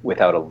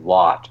without a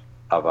lot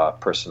of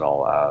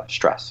personal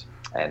stress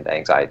and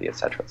anxiety, et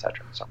cetera, et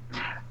cetera. So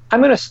I'm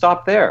going to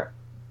stop there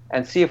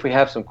and see if we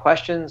have some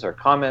questions or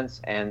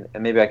comments, and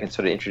maybe I can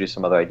sort of introduce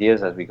some other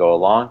ideas as we go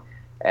along.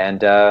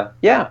 And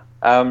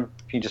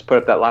if you just put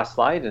up that last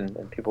slide,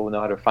 and people will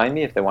know how to find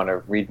me if they want to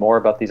read more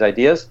about these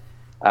ideas.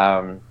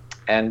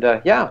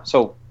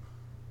 So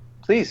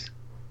please.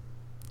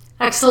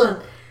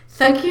 Excellent.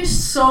 Thank you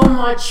so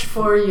much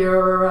for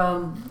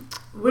your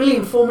really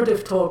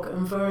informative talk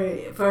and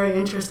very, very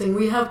interesting.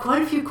 We have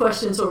quite a few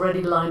questions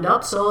already lined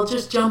up, so I'll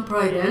just jump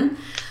right in.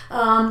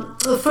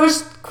 The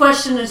first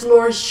question is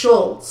Laurie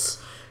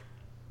Schultz.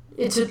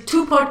 It's a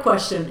two-part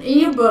question. In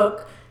your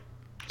book,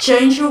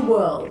 Change Your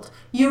World,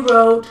 you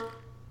wrote,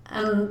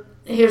 and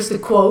here's the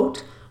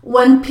quote,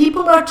 "When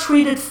people are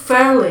treated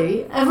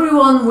fairly,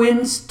 everyone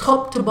wins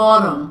top to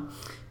bottom, ...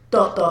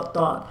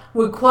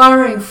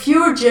 requiring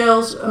fewer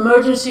jails,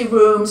 emergency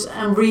rooms,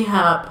 and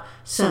rehab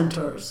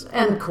centers,"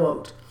 end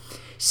quote.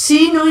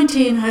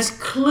 C-19 has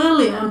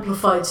clearly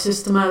amplified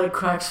systematic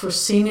cracks for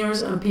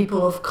seniors and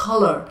people of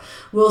color.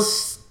 Will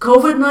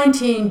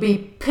COVID-19 be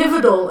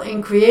pivotal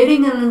in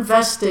creating and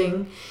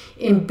investing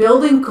in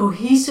building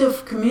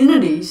cohesive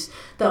communities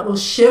that will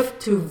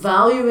shift to a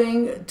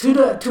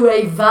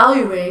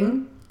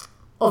valuing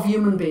of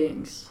human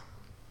beings?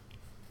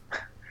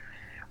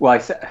 Well,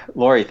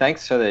 Laurie,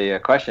 thanks for the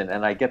question,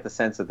 and I get the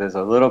sense that there's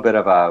a little bit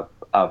of a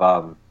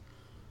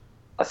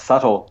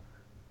subtle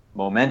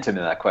momentum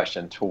in that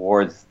question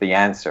towards the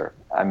answer.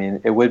 I mean,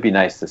 it would be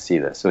nice to see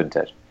this, wouldn't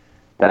it?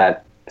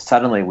 That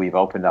suddenly we've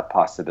opened up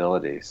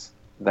possibilities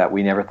that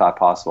we never thought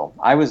possible.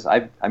 I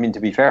mean, to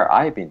be fair,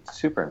 I've been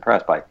super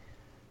impressed by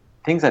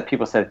things that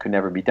people said could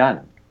never be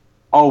done.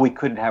 Oh, we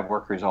couldn't have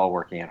workers all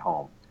working at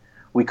home.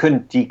 We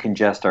couldn't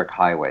decongest our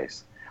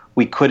highways.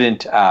 We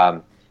couldn't,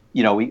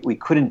 we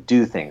couldn't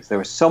do things. There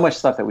was so much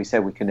stuff that we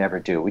said we could never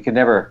do. We could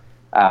never,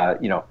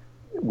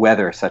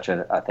 weather such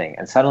a thing.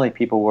 And suddenly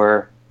people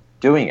were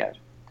doing it.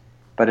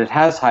 But it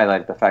has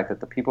highlighted the fact that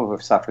the people who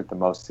have suffered the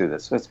most through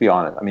this, let's be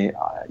honest. I mean,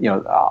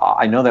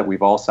 I know that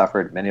we've all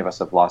suffered. Many of us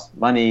have lost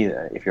money.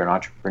 If you're an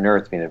entrepreneur,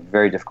 it's been a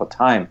very difficult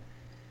time.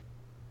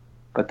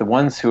 But the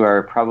ones who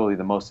are probably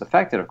the most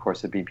affected, of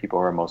course, have been people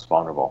who are most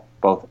vulnerable,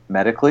 both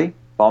medically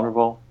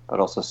vulnerable, but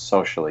also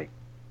socially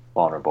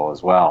vulnerable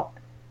as well.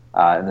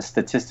 And the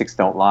statistics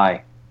don't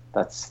lie.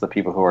 That's the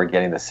people who are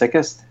getting the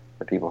sickest,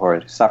 the people who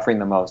are suffering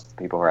the most, the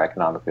people who are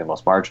economically the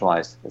most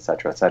marginalized, et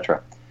cetera, et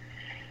cetera.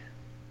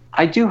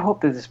 I do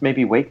hope that this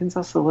maybe wakens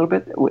us a little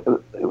bit.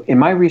 In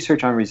my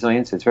research on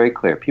resilience, it's very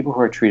clear. People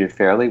who are treated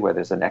fairly, where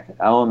there's an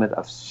element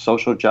of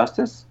social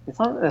justice, it's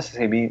not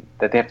necessarily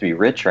that they have to be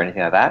rich or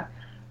anything like that.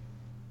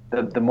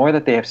 The more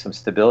that they have some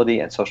stability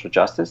and social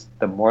justice,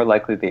 the more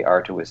likely they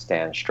are to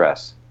withstand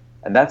stress.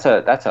 And that's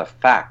a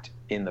fact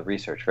in the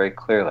research very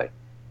clearly.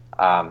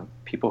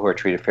 People who are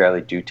treated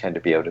fairly do tend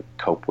to be able to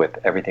cope with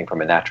everything from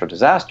a natural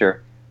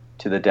disaster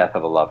to the death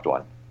of a loved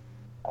one.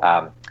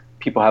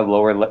 People have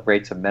lower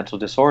rates of mental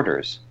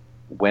disorders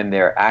when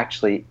they're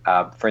actually,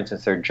 for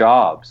instance, their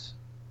jobs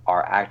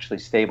are actually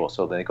stable.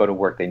 So when they go to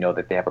work, they know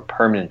that they have a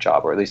permanent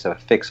job, or at least a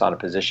fix on a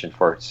position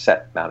for a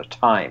set amount of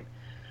time.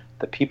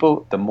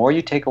 The more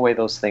you take away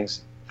those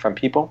things from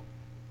people,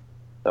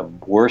 the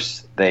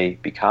worse they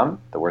become,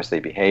 the worse they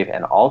behave,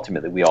 and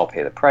ultimately we all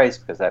pay the price,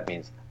 because that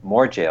means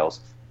more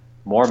jails,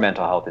 more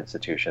mental health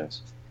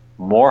institutions,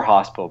 more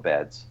hospital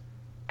beds,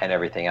 and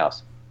everything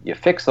else. You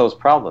fix those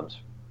problems,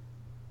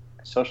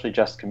 socially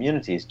just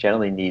communities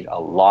generally need a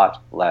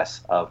lot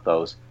less of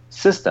those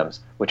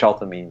systems, which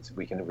ultimately means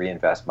we can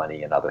reinvest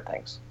money in other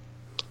things.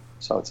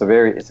 So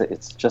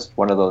it's just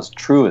one of those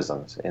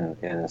truisms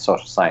in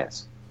social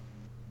science.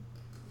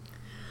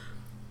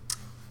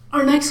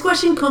 Our next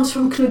question comes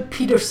from Knut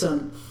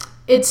Peterson.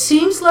 It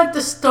seems like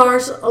the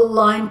stars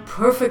align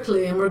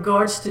perfectly in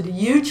regards to the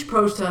huge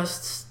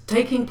protests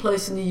taking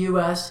place in the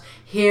US,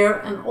 here,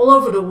 and all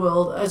over the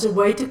world as a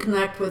way to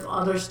connect with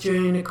others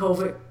during the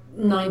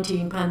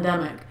COVID-19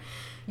 pandemic.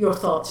 Your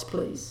thoughts,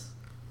 please.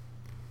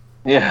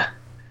 Yeah.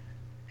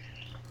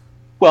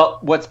 Well,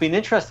 what's been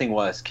interesting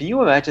was, can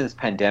you imagine this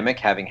pandemic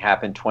having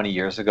happened 20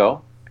 years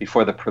ago,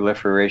 before the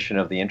proliferation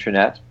of the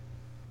internet?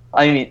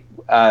 I mean,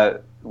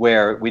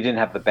 where we didn't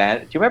have the band.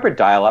 Do you remember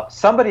dial-up?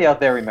 Somebody out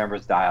there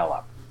remembers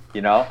dial-up,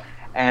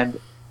 And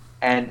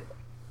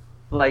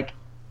like,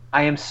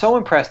 I am so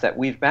impressed that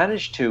we've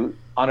managed to,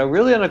 on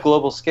a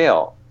global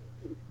scale,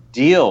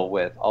 deal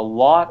with a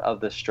lot of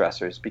the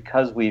stressors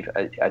because we've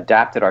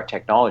adapted our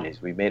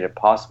technologies. We've made it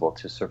possible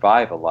to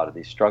survive a lot of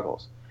these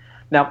struggles.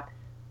 Now,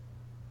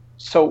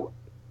 so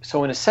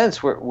in a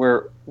sense,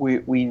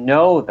 we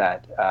know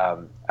that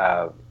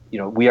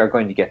we are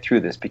going to get through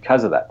this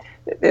because of that.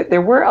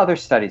 There were other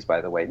studies,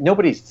 by the way.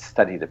 Nobody's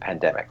studied the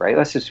pandemic, right?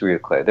 Let's just be real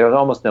clear. There was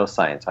almost no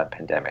science on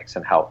pandemics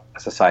and how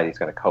society is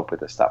going to cope with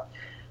this stuff.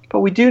 But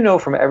we do know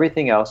from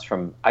everything else,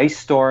 from ice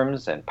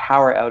storms and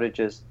power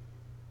outages,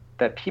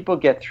 that people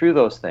get through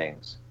those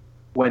things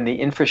when the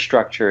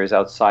infrastructure is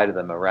outside of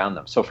them, around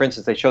them. So, for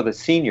instance, they show that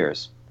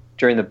seniors,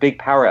 during the big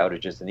power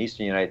outages in the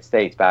eastern United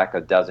States back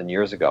a dozen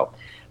years ago,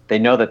 they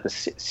know that the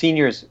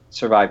seniors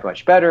survived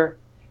much better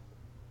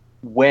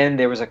when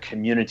there was a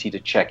community to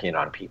check in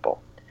on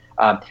people.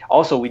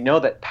 Also, we know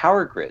that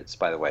power grids,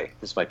 by the way,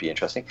 this might be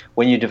interesting,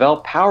 when you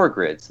develop power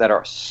grids that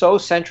are so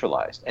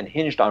centralized and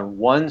hinged on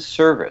one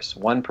service,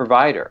 one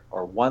provider,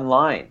 or one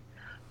line,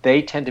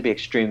 they tend to be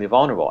extremely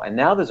vulnerable. And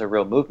now there's a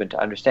real movement to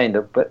understand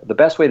the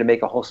best way to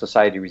make a whole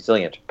society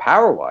resilient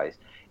power-wise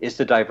is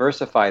to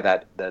diversify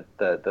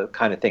the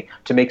kind of thing,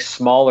 to make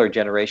smaller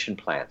generation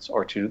plants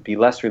or to be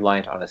less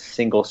reliant on a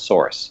single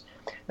source.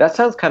 That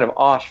sounds kind of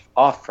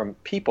off from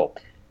people,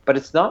 but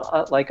it's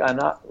not like on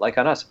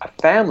us. A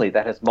family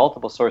that has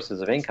multiple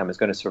sources of income is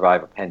going to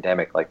survive a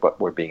pandemic like what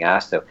we're being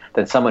asked to,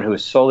 than someone who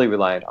is solely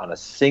reliant on a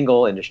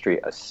single industry,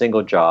 a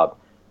single job,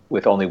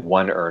 with only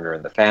one earner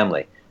in the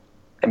family.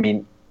 I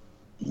mean,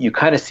 you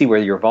kind of see where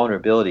your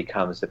vulnerability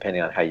comes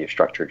depending on how you've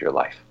structured your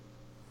life.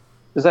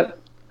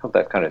 Hope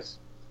that kind of is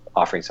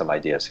offering some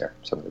ideas here,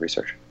 some of the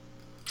research.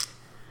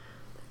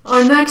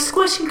 Our next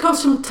question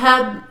comes from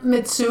Tad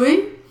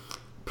Mitsui.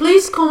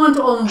 Please comment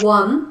on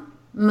 1,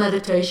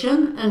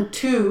 meditation, and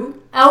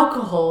 2,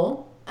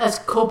 alcohol as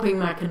coping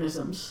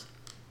mechanisms.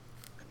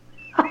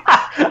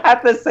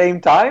 At the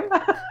same time?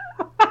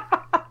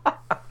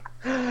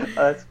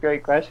 That's a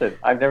great question.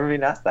 I've never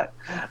been asked that.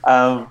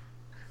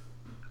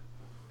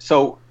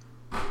 So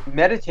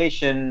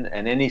meditation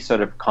and any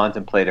sort of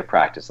contemplative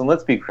practice, and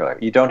let's be clear,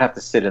 you don't have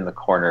to sit in the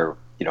corner,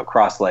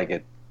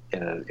 cross-legged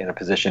in a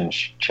position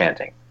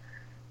chanting.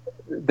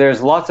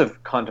 There's lots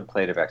of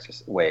contemplative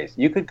ways.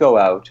 You could go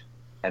out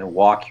and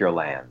walk your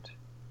land.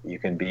 You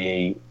can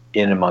be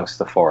in amongst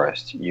the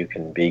forest. You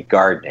can be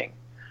gardening.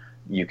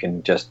 You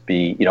can just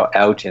be,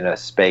 out in a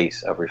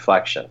space of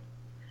reflection.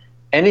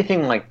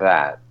 Anything like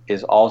that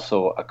is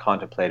also a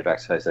contemplative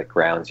exercise that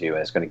grounds you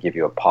and is going to give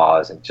you a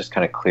pause and just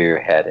kind of clear your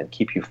head and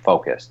keep you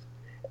focused.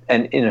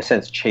 And in a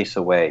sense, chase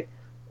away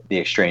the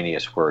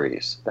extraneous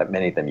worries that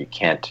many of them you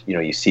can't,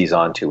 you seize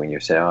onto when you're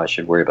saying, I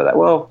should worry about that.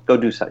 Well, go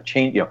do something,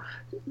 change,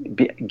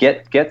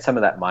 get some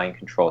of that mind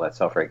control, that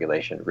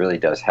self-regulation. It really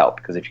does help,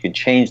 because if you can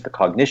change the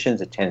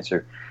cognitions, it tends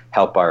to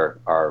help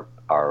our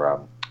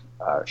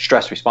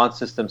stress response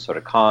system sort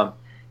of calm.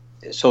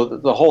 So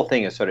the whole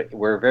thing is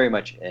we're very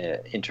much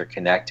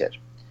interconnected.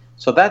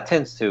 So that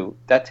tends to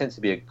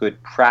be a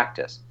good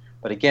practice.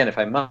 But again, if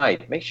I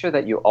might, make sure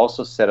that you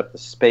also set up the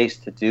space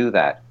to do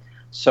that.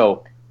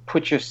 So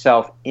put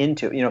yourself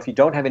into, if you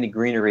don't have any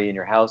greenery in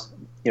your house,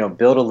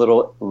 build a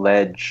little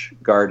ledge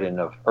garden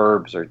of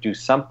herbs, or do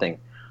something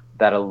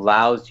that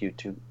allows you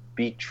to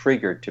be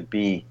triggered to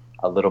be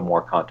a little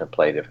more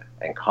contemplative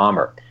and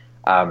calmer.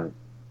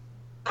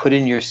 Put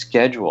in your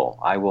schedule,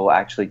 I will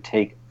actually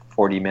take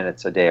 40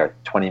 minutes a day or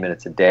 20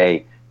 minutes a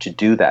day to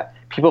do that.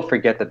 People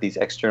forget that these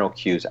external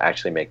cues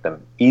actually make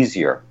them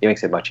easier. It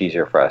makes it much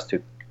easier for us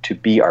to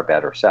be our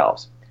better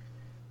selves.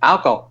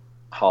 Alcohol,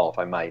 if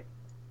I might.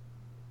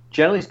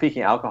 Generally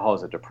speaking, alcohol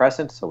is a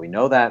depressant, so we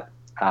know that.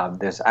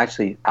 There's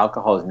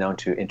alcohol is known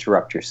to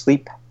interrupt your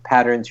sleep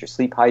patterns. Your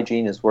sleep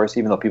hygiene is worse,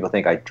 even though people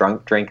think I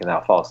drink and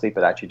I'll fall asleep.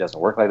 It actually doesn't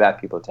work like that.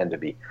 People tend to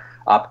be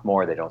up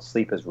more. They don't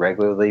sleep as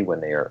regularly when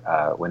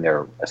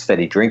they're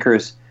steady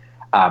drinkers.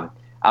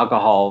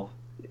 Alcohol,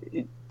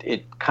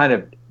 it kind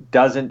of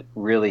doesn't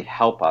really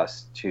help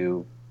us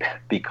to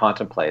be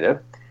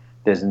contemplative.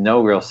 There's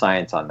no real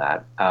science on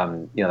that.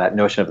 That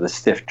notion of the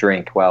stiff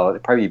drink, well,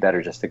 it'd probably be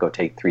better just to go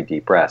take 3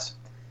 deep breaths.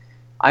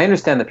 I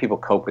understand that people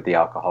cope with the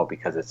alcohol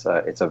because it's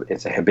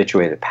a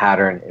habituated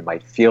pattern. It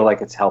might feel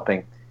like it's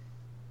helping,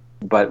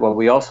 but what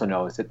we also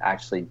know is it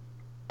actually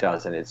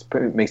doesn't.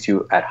 It makes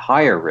you at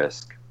higher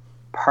risk,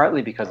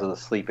 partly because of the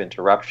sleep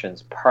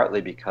interruptions, partly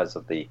because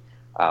of the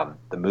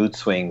mood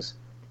swings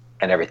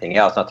and everything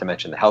else, not to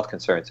mention the health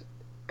concerns.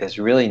 There's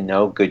really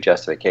no good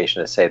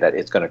justification to say that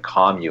it's going to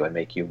calm you and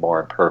make you more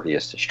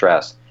impervious to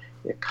stress.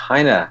 It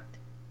kind of,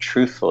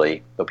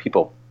 truthfully, though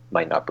people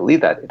might not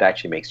believe that, it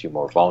actually makes you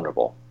more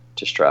vulnerable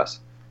to stress.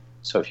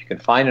 So if you can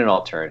find an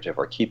alternative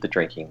or keep the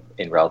drinking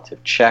in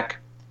relative check,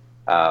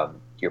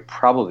 you're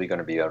probably going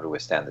to be able to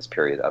withstand this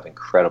period of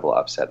incredible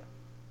upset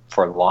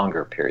for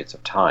longer periods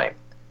of time.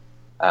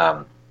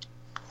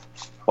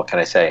 What can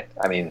I say?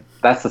 I mean,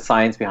 that's the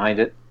science behind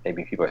it.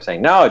 Maybe people are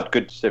saying, no, a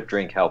good stiff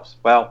drink helps.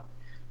 Well,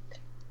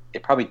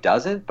 it probably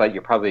doesn't, but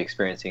you're probably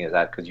experiencing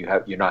that because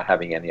you're not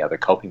having any other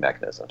coping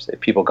mechanisms. If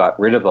people got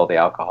rid of all the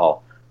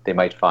alcohol, they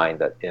might find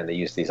that, and they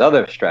use these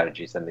other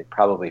strategies, and they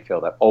probably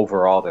feel that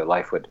overall their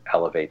life would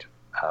elevate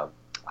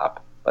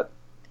up. But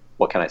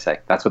what can I say?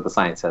 That's what the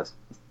science says.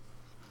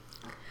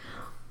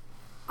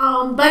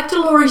 Back to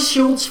Laurie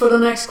Schultz for the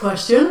next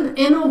question.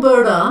 In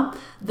Alberta,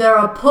 there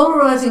are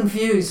polarizing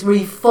views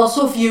re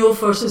fossil fuel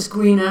versus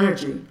green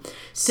energy.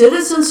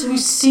 Citizens who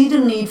see the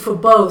need for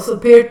both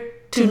appear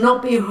to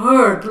not be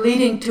heard,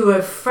 leading to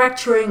a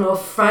fracturing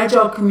of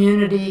fragile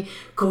community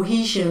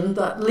cohesion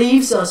that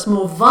leaves us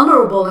more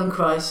vulnerable in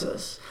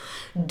crisis.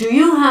 Do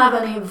you have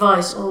any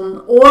advice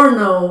on or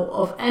know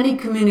of any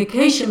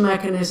communication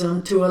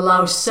mechanism to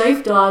allow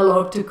safe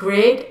dialogue to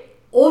create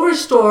or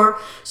restore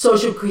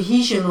social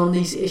cohesion on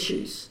these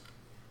issues?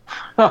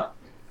 Huh.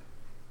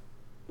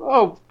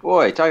 Oh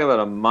boy, talking about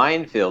a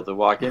minefield to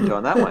walk into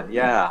on that one.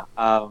 Yeah.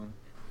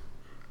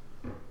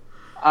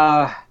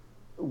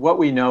 What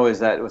we know is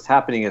that what's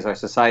happening is our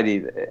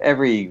society,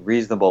 every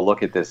reasonable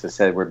look at this has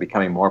said we're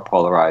becoming more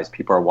polarized.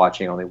 People are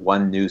watching only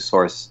one news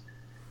source.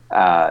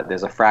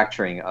 There's a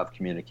fracturing of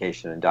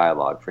communication and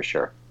dialogue for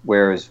sure.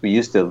 Whereas we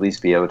used to at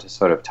least be able to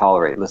sort of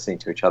tolerate listening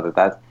to each other.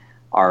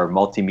 our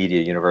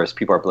multimedia universe.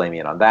 People are blaming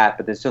it on that,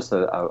 but there's just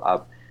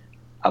a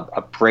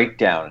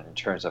breakdown in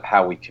terms of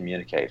how we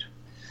communicate.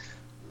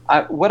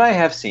 What I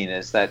have seen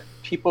is that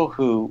people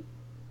who,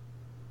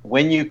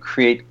 when you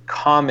create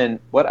common,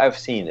 what I've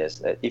seen is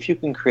that if you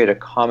can create a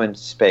common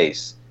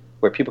space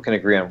where people can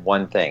agree on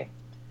one thing,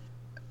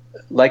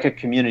 like a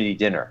community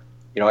dinner,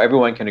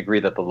 everyone can agree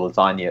that the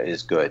lasagna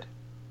is good.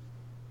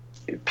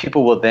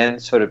 People will then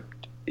sort of,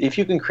 if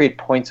you can create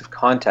points of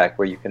contact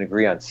where you can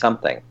agree on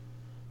something,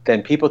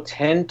 then people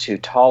tend to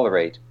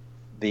tolerate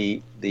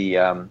the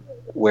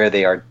where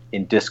they are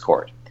in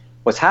discord.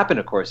 What's happened,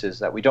 of course, is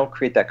that we don't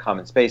create that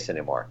common space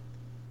anymore.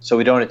 So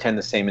we don't attend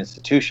the same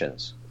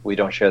institutions. We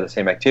don't share the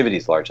same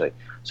activities largely.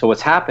 So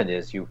what's happened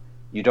is you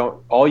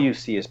don't, all you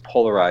see is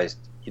polarized.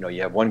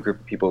 You have one group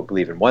of people who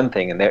believe in one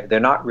thing, and they're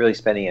not really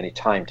spending any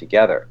time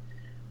together.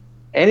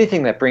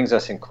 Anything that brings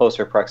us in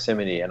closer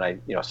proximity,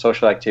 and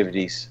social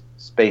activities,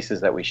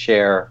 spaces that we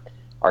share,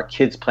 our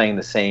kids playing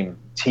the same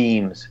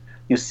teams,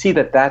 you see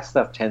that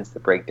stuff tends to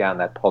break down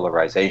that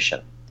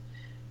polarization.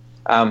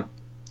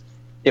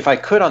 If I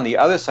could, on the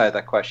other side of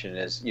that question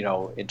is,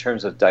 in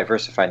terms of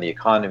diversifying the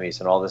economies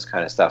and all this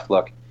kind of stuff,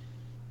 look,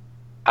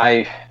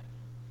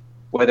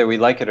 whether we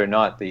like it or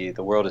not, the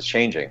world is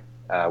changing.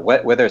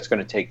 Whether it's going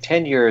to take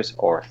 10 years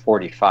or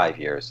 45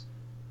 years,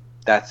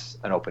 that's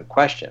an open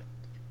question.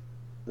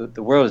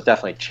 The world is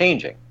definitely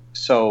changing.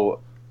 So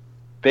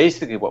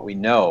basically what we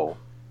know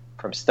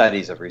from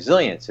studies of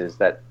resilience is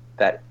that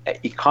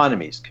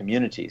economies,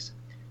 communities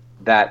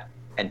that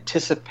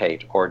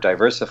anticipate or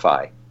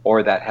diversify,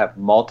 or that have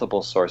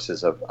multiple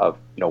sources of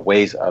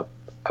ways of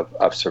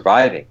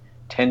surviving,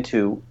 tend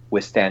to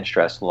withstand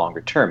stress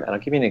longer term. And I'll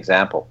give you an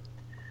example.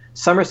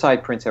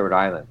 Summerside, Prince Edward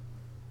Island,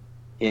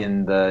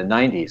 in the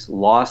 90s,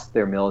 lost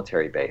their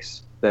military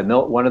base. They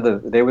were one of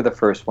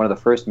the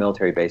first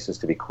military bases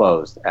to be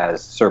closed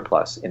as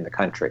surplus in the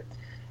country.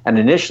 And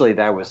initially,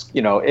 that was,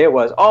 it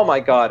was, oh my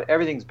God,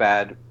 everything's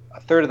bad.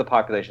 A third of the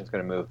population is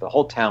going to move. The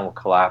whole town will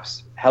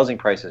collapse. Housing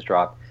prices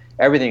drop.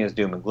 Everything is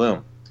doom and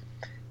gloom.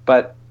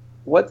 But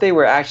what they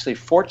were actually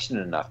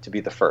fortunate enough to be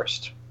the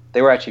first.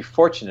 They were actually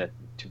fortunate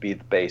to be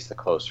the base that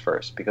closed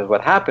first, because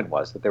what happened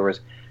was that there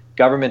was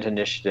government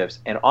initiatives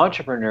and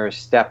entrepreneurs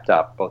stepped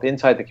up, both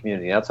inside the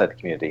community and outside the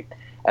community,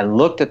 and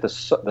looked at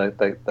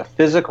the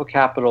physical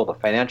capital, the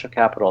financial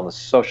capital, and the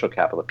social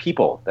capital, the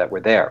people that were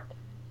there,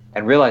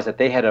 and realized that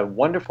they had a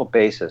wonderful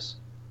basis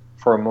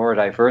for a more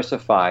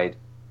diversified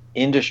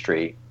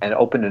industry, and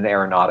opened an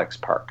aeronautics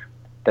park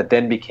that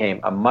then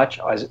became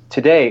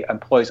today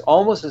employs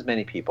almost as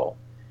many people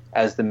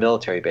as the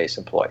military base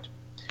employed.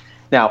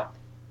 Now,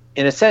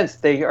 in a sense,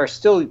 they are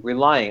still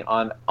relying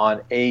on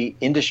a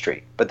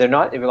industry, but they're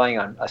not relying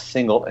on a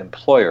single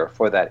employer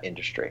for that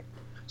industry.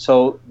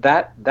 So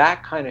that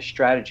kind of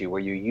strategy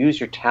where you use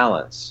your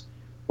talents,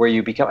 where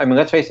you become,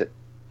 let's face it,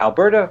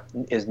 Alberta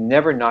is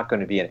never not going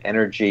to be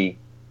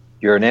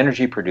you're an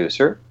energy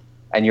producer,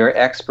 and you're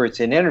experts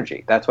in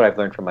energy. That's what I've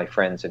learned from my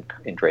friends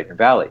in Drayton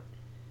Valley.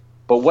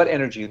 But what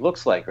energy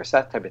looks like, or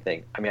that type of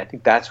thing, I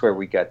think that's where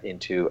we get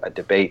into a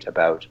debate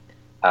about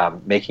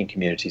making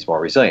communities more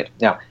resilient.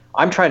 Now,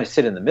 I'm trying to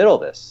sit in the middle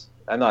of this.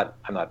 I'm not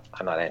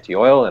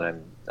anti-oil, and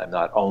I'm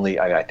not only.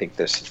 I think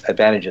there's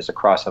advantages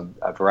across a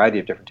variety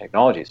of different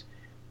technologies.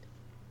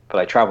 But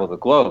I travel the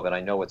globe, and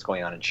I know what's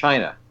going on in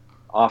China.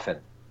 Often,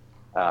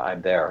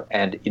 I'm there,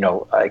 and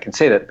I can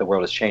say that the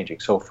world is changing.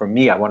 So for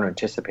me, I want to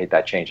anticipate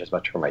that change as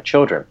much for my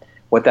children.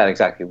 What that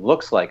exactly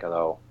looks like,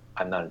 although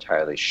I'm not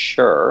entirely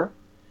sure.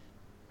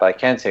 But I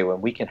can say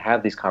when we can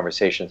have these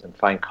conversations and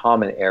find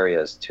common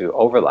areas to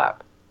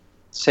overlap,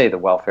 say the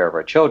welfare of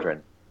our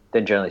children,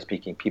 then generally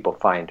speaking, people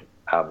find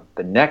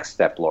the next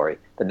step, Lori.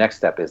 The next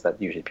step is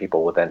that usually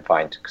people will then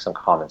find some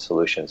common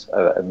solutions,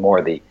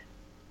 more the,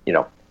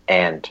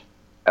 and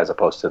as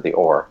opposed to the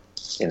or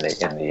in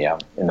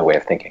the way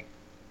of thinking.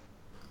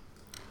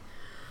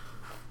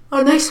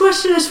 Our next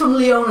question is from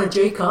Leona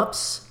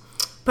Jacobs.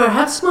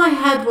 Perhaps my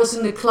head was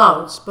in the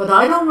clouds, but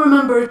I don't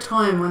remember a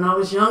time when I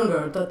was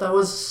younger that there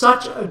was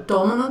such a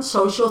dominant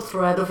social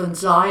threat of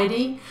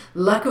anxiety,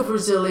 lack of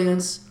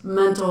resilience,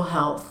 mental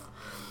health.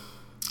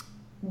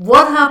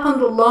 What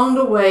happened along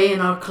the way in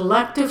our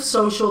collective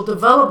social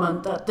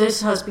development that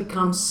this has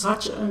become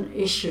such an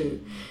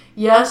issue?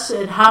 Yes,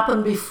 it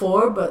happened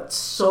before, but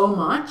so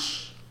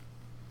much.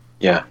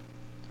 Yeah.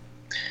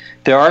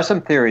 There are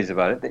some theories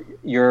about it.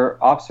 Your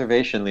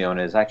observation,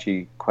 Leona, is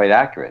actually quite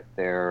accurate.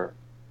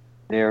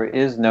 There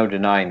is no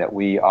denying that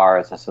we are,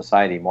 as a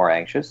society, more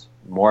anxious,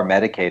 more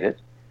medicated.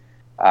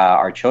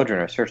 Our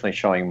children are certainly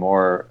showing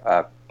more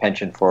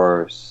penchant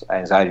for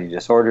anxiety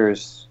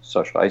disorders,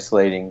 social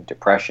isolating,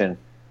 depression.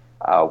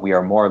 We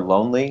are more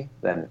lonely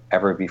than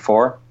ever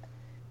before.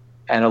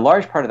 And a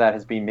large part of that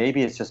has been,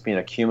 maybe it's just been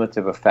a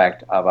cumulative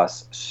effect of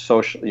us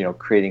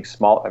creating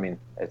small,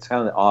 it's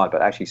kind of odd,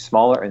 but actually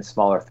smaller and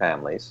smaller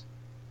families,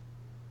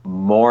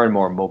 more and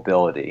more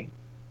mobility.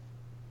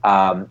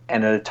 And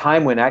at a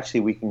time when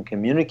actually we can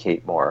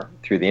communicate more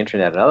through the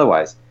internet and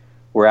otherwise,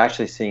 we're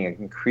actually seeing an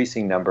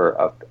increasing number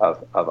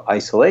of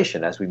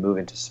isolation as we move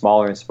into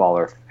smaller and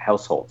smaller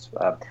households.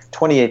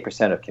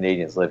 28% of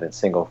Canadians live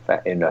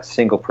in a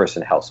single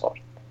person household.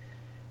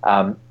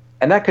 And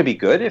that could be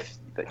good if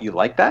you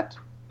like that.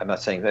 I'm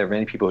not saying there are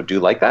many people who do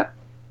like that,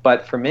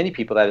 but for many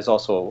people that is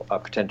also a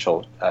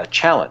potential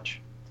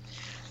challenge.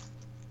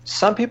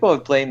 Some people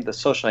have blamed the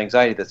social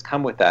anxiety that's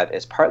come with that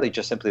as partly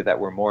just simply that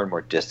we're more and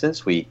more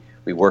distant. We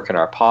work in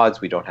our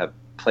pods. We don't have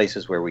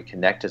places where we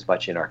connect as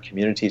much in our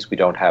communities. We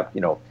don't have,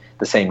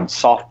 the same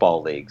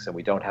softball leagues, and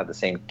we don't have the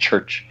same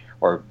church,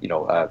 or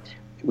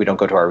we don't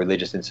go to our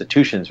religious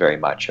institutions very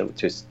much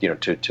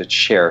to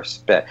share.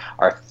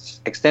 Our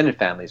extended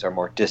families are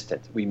more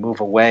distant. We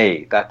move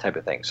away, that type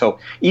of thing. So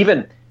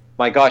even,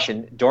 my gosh,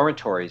 in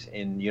dormitories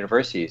in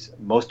universities,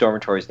 most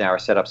dormitories now are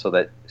set up so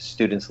that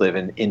students live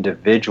in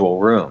individual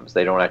rooms.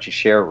 They don't actually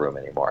share a room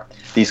anymore.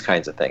 These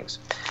kinds of things.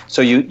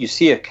 So you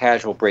see a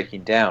casual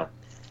breaking down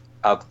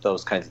of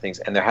those kinds of things,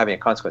 and they're having a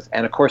consequence.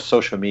 And of course,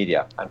 social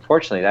media.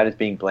 Unfortunately, that is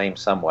being blamed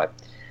somewhat.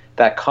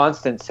 That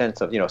constant sense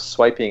of,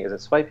 swiping, is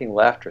it swiping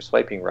left or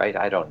swiping right?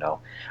 I don't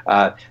know.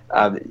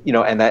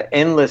 And that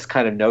endless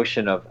kind of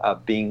notion of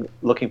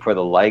looking for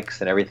the likes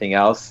and everything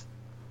else.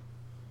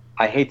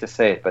 I hate to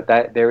say it, but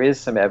that there is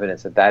some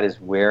evidence that is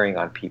wearing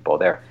on people.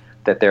 That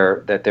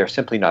they're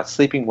simply not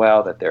sleeping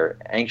well, that they're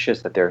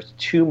anxious, that there's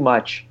too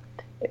much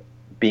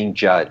being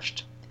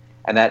judged.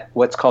 And that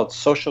what's called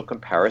social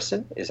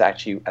comparison is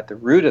actually at the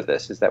root of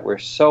this, is that we're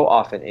so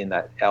often in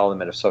that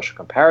element of social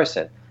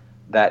comparison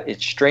that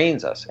it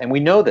strains us. And we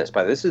know this,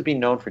 but this has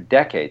been known for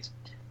decades.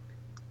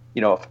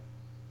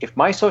 If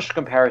my social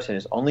comparison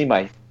is only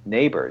my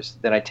neighbors,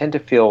 then I tend to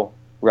feel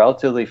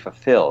relatively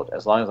fulfilled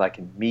as long as I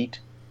can meet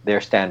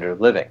their standard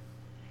of living.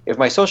 If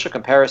my social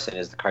comparison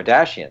is the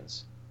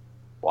Kardashians,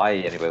 why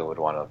anybody would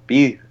want to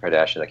be the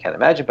Kardashians, I can't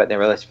imagine, but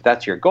nevertheless, if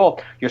that's your goal,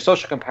 your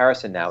social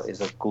comparison now is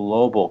a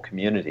global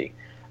community.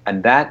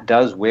 And that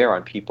does wear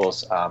on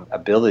people's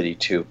ability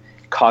to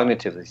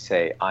cognitively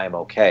say, I'm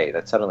okay,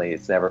 that suddenly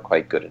it's never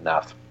quite good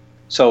enough.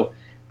 So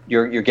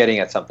you're getting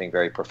at something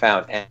very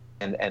profound.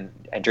 And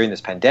during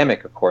this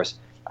pandemic, of course,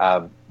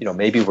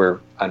 maybe we're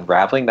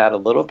unraveling that a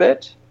little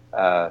bit,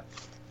 but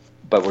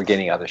we're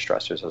getting other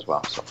stressors as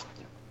well. So.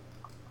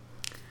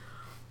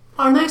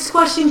 Our next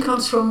question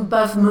comes from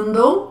Bev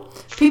Mundo.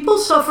 People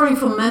suffering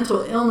from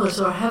mental illness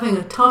are having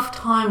a tough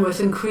time with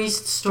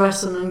increased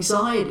stress and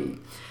anxiety.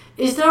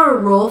 Is there a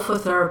role for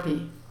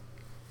therapy?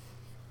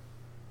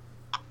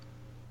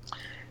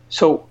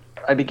 So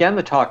I began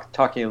the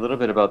talking a little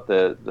bit about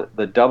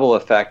the double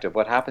effect of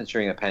what happens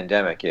during a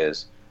pandemic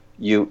is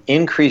you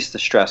increase the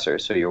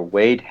stressors, so you're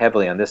weighed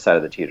heavily on this side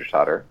of the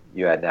teeter-totter.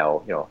 You had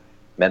now,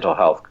 mental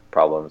health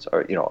problems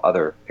or,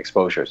 other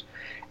exposures.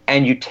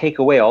 And you take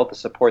away all the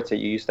supports that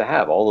you used to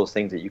have, all those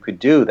things that you could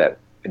do that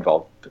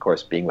involved, of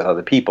course, being with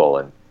other people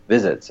and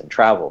visits and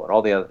travel and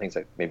all the other things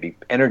that maybe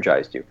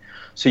energized you.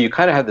 So you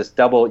kind of have this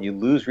double, you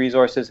lose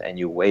resources and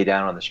you weigh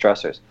down on the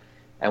stressors.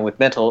 And with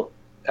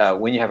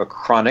when you have a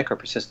chronic or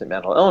persistent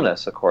mental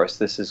illness, of course,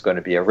 this is going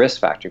to be a risk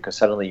factor because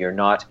suddenly you're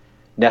not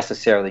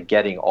necessarily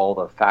getting all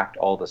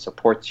the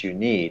supports you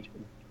need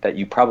that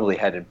you probably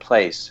had in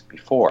place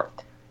before,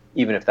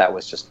 even if that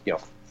was just,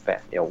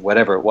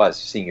 whatever it was,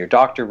 seeing your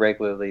doctor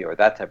regularly or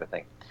that type of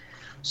thing.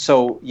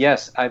 So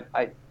yes,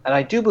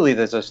 I do believe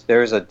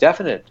there's a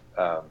definite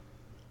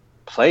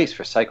place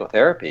for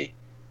psychotherapy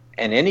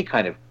and any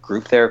kind of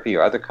group therapy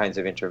or other kinds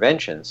of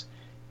interventions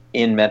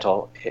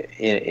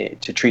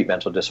to treat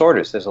mental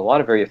disorders. There's a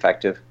lot of very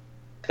effective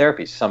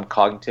therapies, some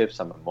cognitive,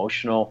 some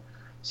emotional,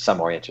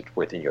 some oriented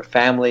within your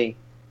family.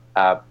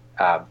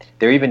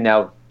 They're even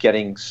now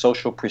getting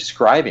social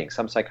prescribing.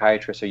 Some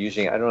psychiatrists are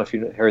using, I don't know if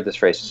you heard this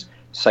phrase,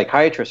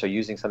 psychiatrists are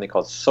using something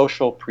called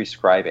social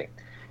prescribing.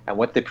 And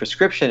what the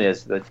prescription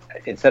is, that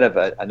instead of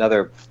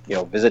another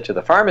visit to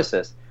the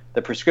pharmacist,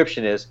 the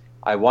prescription is,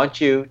 I want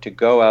you to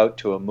go out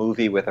to a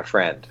movie with a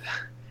friend.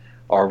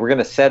 Or we're going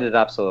to set it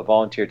up so the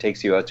volunteer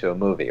takes you out to a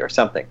movie or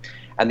something.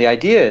 And the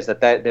idea is that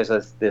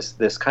there's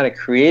this kind of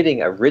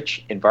creating a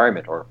rich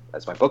environment, or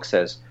as my book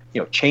says,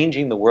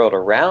 changing the world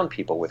around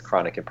people with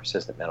chronic and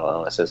persistent mental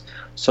illnesses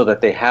so that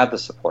they have the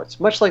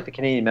supports, much like the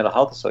Canadian Mental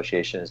Health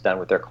Association has done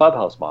with their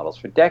clubhouse models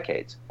for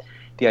decades.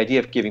 The idea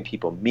of giving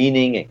people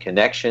meaning and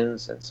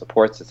connections and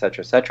supports, et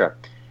cetera,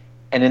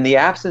 and in the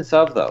absence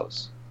of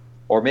those,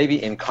 or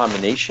maybe in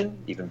combination,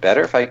 even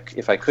better if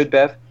I could,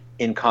 Bev,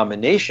 in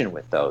combination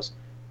with those,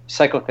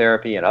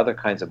 psychotherapy and other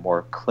kinds of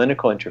more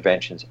clinical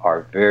interventions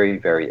are very,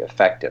 very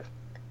effective.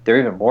 They're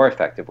even more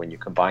effective when you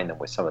combine them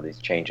with some of these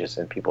changes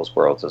in people's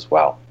worlds as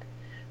well.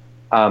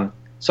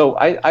 So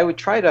I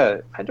would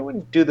I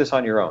wouldn't do this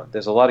on your own.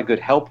 There's a lot of good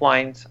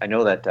helplines. I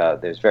know that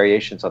there's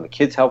variations on the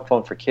Kids Help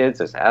Phone for kids.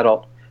 There's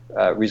adult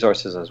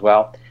resources as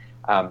well.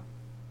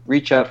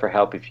 Reach out for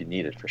help if you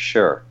need it, for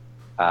sure.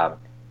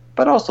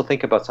 But also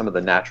think about some of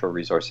the natural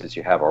resources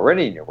you have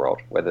already in your world,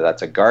 whether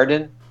that's a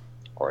garden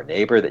or a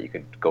neighbor that you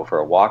could go for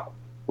a walk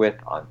with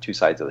on two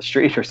sides of the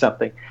street or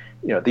something.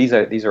 These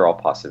are all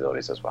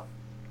possibilities as well.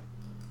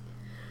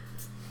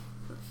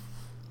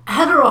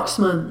 Heather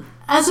Oxman,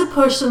 as a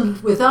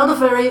person without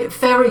a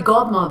fairy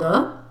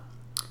godmother,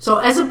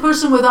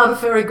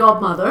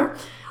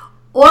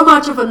 or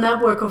much of a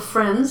network of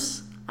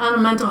friends and a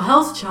mental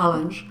health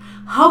challenge,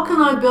 how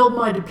can I build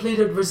my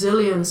depleted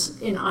resilience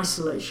in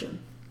isolation?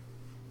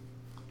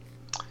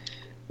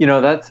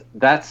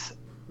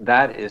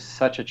 That is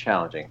such a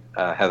challenging,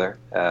 Heather,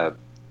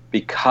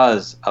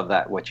 because of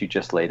that. What you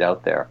just laid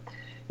out there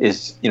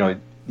is,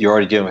 you're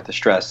already dealing with the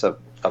stress of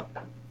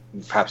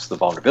perhaps the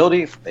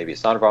vulnerability. Maybe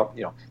it's not about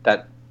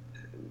that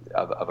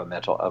of a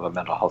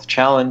mental health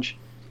challenge,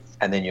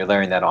 and then you're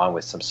layering that on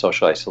with some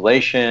social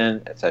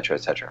isolation, et cetera,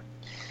 et cetera.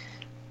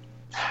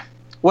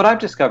 What I've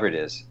discovered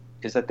is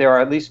that there are,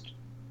 at least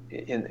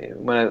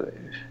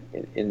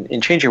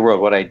in Change Your World,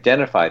 what I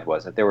identified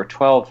was that there were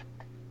 12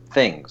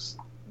 things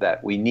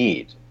that we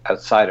need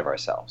outside of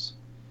ourselves.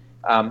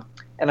 And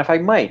if I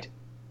might,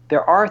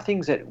 there are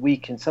things that we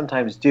can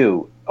sometimes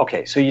do.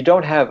 Okay, so you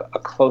don't have a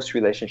close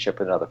relationship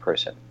with another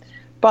person,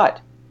 but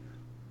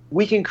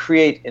we can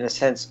create, in a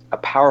sense, a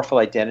powerful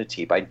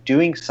identity by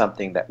doing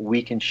something that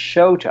we can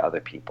show to other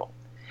people.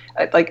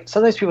 Like,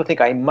 sometimes people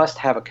think I must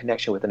have a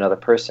connection with another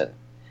person,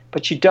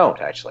 but you don't,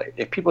 actually.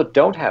 If people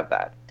don't have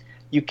that,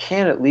 you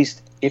can, at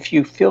least, if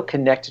you feel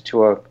connected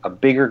to a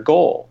bigger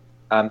goal.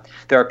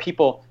 There are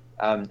people,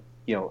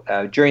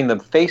 during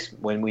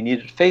when we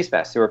needed face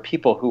masks, there were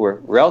people who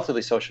were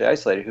relatively socially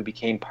isolated who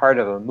became part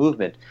of a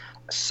movement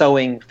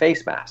sewing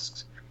face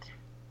masks.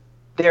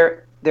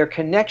 Their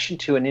connection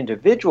to an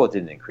individual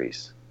didn't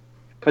increase,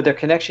 but their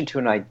connection to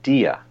an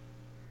idea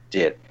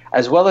did,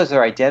 as well as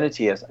their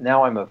identity as,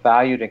 now I'm a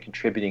valued and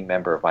contributing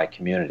member of my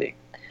community.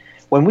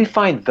 When we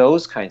find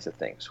those kinds of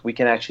things, we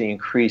can actually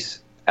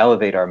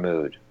elevate our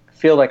mood,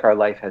 feel like our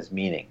life has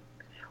meaning.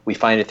 We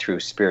find it through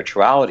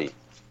spirituality.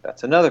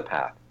 That's another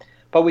path.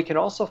 But we can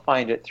also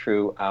find it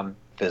through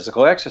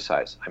physical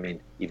exercise. I mean,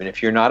 even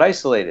if you're not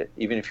isolated,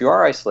 even if you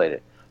are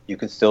isolated, you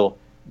can still,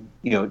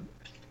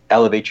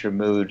 elevate your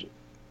mood,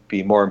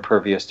 be more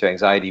impervious to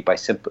anxiety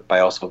by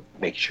also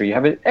making sure you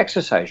have an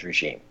exercise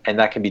regime. And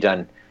that can be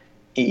done,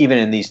 even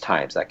in these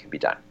times, that can be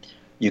done.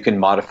 You can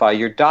modify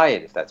your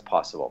diet if that's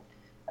possible.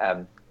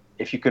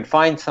 If you can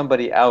find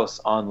somebody else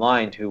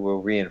online who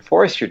will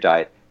reinforce your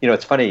diet,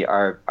 it's funny,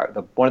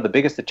 one of the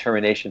biggest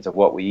determinations of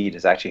what we eat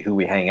is actually who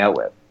we hang out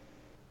with.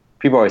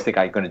 People always think,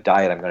 I'm going to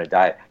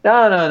diet.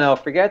 No,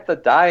 forget the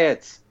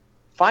diets.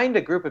 Find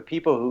a group of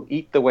people who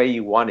eat the way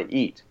you want to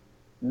eat.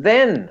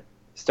 Then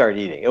start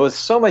eating. It was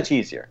so much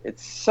easier.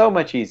 It's so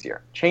much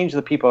easier. Change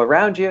the people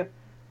around you,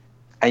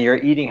 and your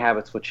eating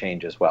habits will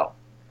change as well.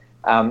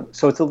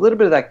 So it's a little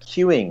bit of that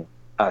cueing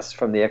us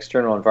from the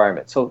external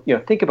environment. So,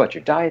 think about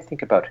your diet,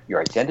 think about your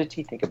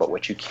identity, think about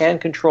what you can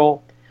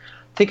control,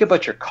 think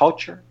about your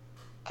culture,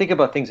 think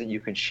about things that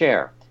you can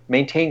share.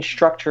 Maintain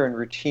structure and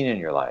routine in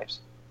your lives.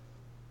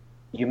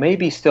 You may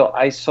be still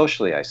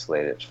socially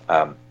isolated,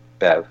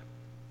 Bev,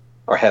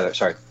 or Heather,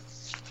 sorry.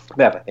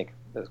 Bev, I think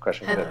there's a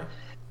question. Heather.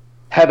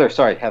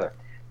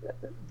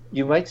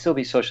 You might still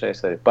be socially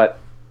isolated, but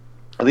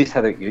at least,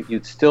 Heather,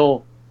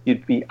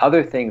 you'd be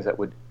other things that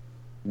would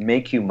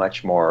make you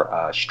much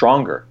more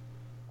stronger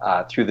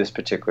through this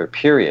particular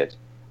period,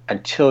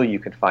 until you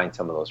can find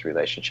some of those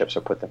relationships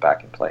or put them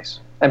back in place.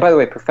 And by the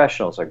way,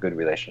 professionals are good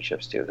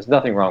relationships too. There's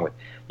nothing wrong with,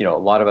 a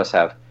lot of us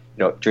have,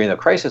 during a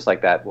crisis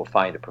like that, we'll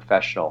find a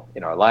professional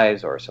in our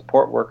lives, or a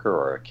support worker,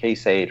 or a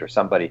case aide, or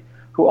somebody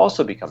who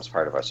also becomes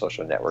part of our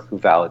social network, who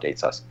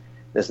validates us.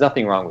 There's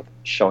nothing wrong with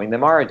showing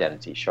them our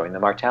identity, showing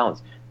them our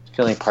talents,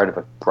 feeling part of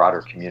a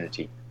broader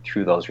community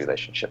through those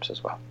relationships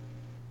as well.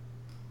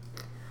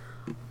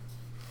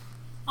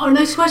 Our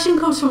next question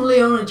comes from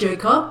Leona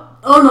Jacob.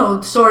 Oh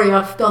no, sorry,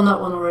 I've done that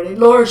one already.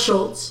 Laura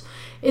Schultz.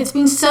 It's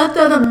been said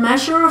that a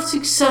measure of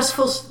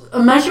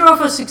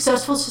a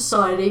successful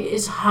society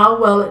is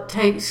how well it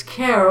takes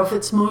care of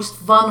its most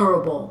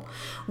vulnerable.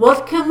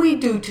 What can we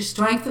do to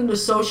strengthen the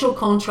social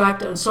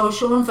contract and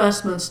social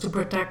investments to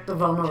protect the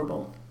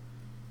vulnerable?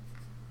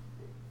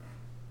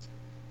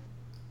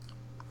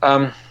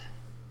 Well,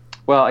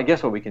 I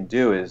guess what we can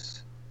do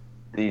is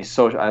what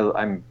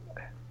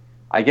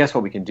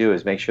we can do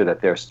is make sure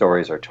that their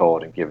stories are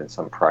told and given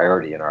some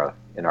priority in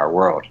our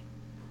world,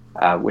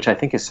 which I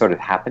think is sort of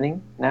happening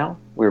now.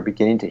 We're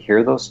beginning to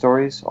hear those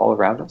stories all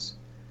around us.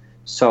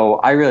 So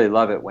I really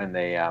love it when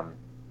they'll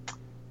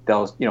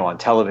on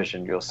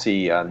television you'll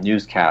see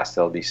newscasts.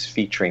 They'll be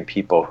featuring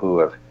people who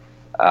have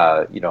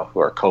who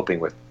are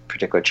coping with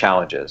particular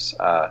challenges.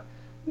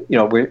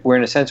 We're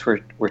in a sense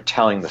we're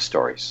telling the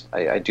stories.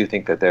 I do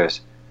think that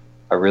there's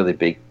a really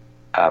big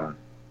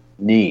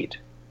need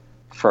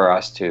for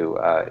us to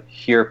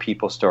hear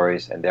people's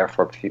stories, and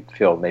therefore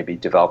maybe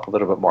develop a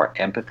little bit more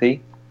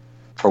empathy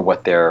for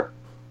what they're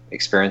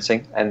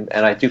experiencing. And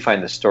I do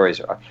find the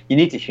stories you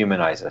need to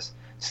humanize us.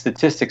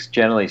 Statistics,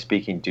 generally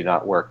speaking, do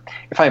not work.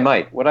 If I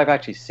might, what I've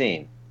actually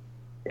seen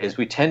is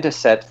we tend to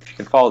set, if you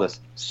can follow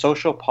this,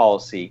 social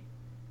policy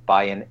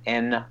by an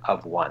N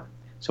of 1.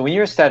 So when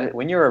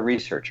you're a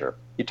researcher,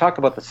 you talk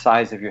about the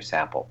size of your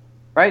sample,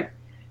 right?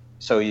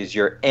 So is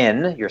your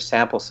N, your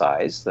sample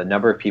size, the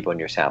number of people in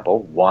your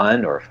sample,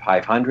 1 or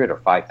 500 or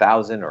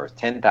 5,000 or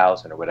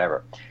 10,000 or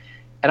whatever.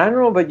 And I don't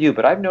know about you,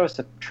 but I've noticed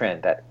a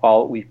trend that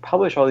while we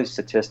publish all these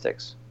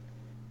statistics,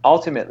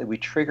 ultimately we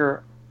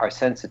trigger our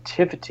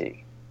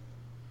sensitivity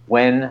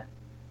when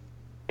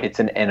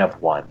it's an N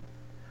of 1.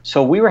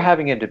 So we were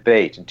having a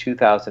debate in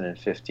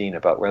 2015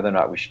 about whether or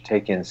not we should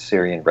take in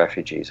Syrian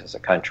refugees as a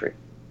country.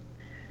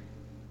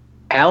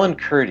 Alan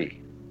Kurdi,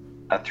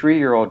 a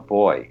 3-year-old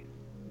boy,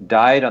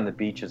 died on the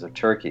beaches of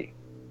Turkey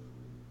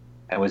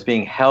and was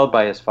being held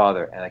by his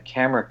father, and a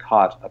camera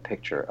caught a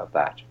picture of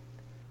that.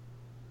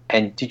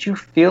 And did you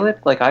feel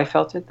it like I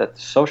felt it, that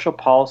the social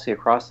policy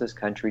across this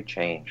country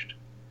changed?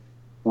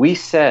 We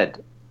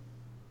said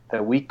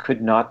that we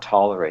could not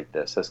tolerate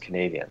this as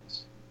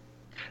Canadians.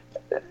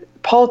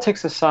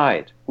 Politics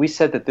aside, we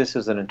said that this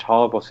is an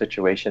intolerable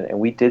situation, and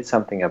we did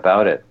something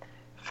about it.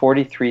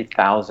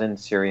 43,000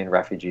 Syrian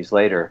refugees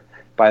later.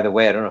 By the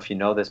way, I don't know if you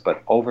know this,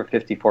 but over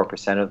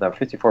 54% of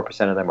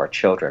them are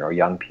children or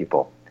young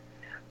people.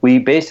 We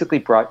basically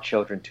brought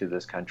children to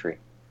this country.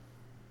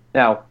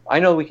 Now, I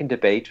know we can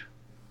debate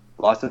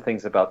lots of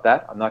things about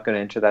that. I'm not going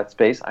to enter that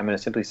space. I'm going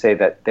to simply say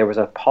that there was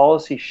a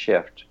policy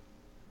shift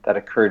that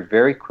occurred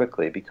very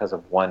quickly because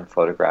of one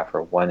photograph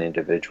or one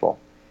individual.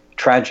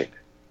 Tragic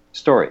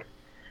story.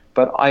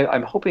 But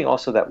I'm hoping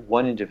also that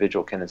one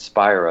individual can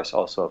inspire us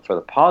also for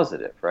the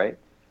positive, right?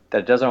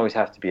 That it doesn't always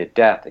have to be a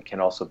death. It can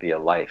also be a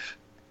life.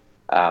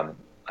 A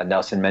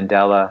Nelson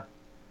Mandela,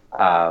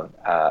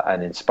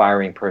 an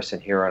inspiring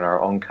person here in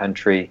our own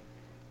country,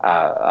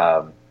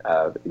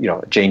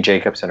 Jane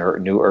Jacobs and her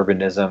new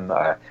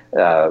urbanism,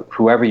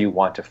 whoever you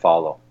want to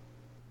follow.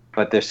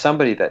 But there's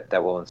somebody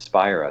that will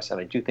inspire us. And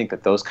I do think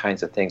that those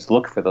kinds of things,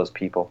 look for those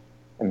people.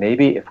 And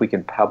maybe if we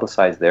can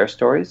publicize their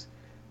stories,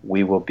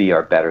 we will be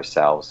our better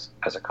selves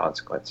as a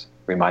consequence,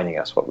 reminding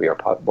us what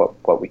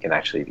we can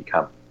actually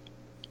become.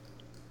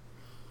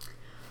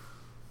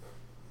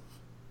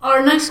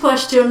 Our next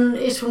question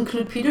is from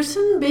Knut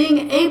Peterson.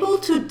 Being able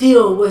to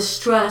deal with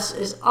stress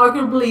is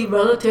arguably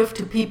relative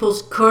to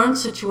people's current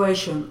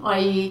situation,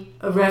 i.e.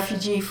 a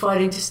refugee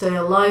fighting to stay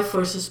alive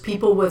versus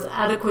people with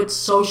adequate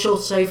social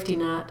safety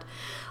net,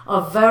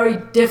 are very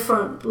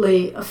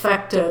differently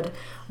affected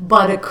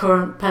by the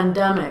current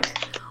pandemic.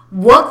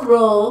 What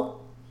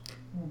role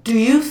do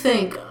you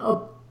think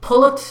a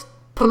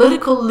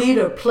political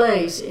leader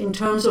plays in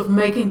terms of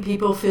making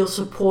people feel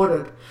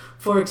supported?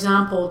 For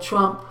example,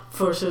 Trump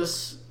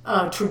versus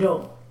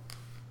Trudeau.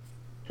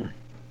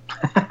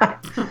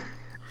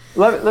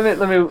 Let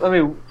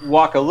me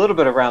walk a little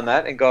bit around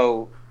that and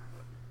go.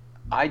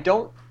 I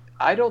don't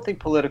think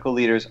political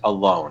leaders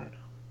alone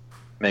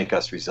make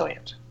us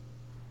resilient.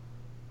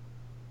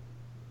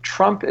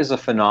 Trump is a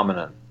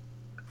phenomenon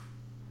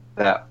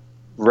that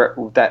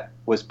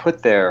was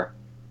put there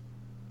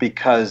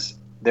because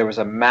there was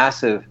a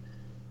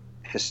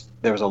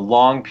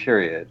long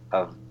period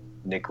of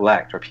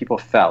neglect, or people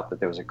felt that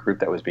there was a group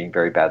that was being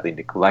very badly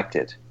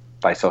neglected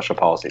by social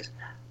policies.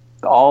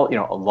 A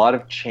lot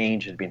of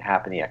change had been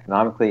happening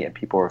economically, and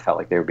people felt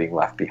like they were being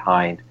left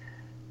behind,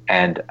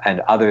 and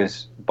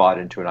others bought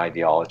into an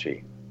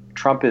ideology.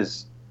 Trump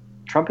is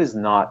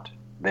not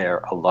there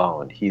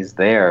alone. He's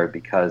there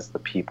because the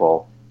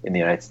people in the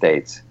United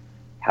States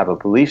have a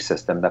belief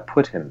system that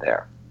put him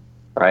there,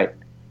 right?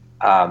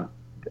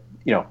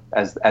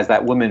 As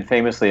that woman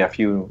famously a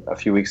few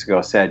weeks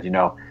ago said,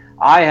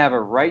 I have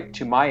a right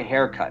to my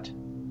haircut.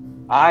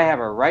 I have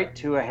a right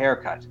to a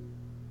haircut.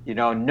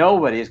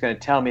 Nobody is going to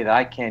tell me that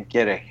I can't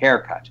get a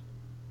haircut.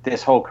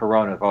 This whole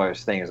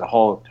coronavirus thing is a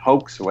whole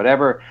hoax or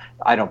whatever.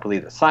 I don't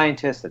believe the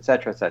scientists,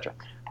 etc., etc.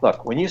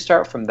 Look, when you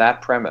start from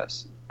that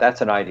premise,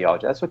 that's an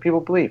ideology. That's what people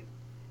believe.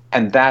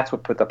 And that's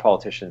what put the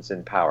politicians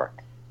in power.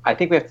 I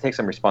think we have to take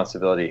some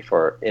responsibility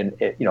for,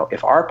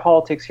 if our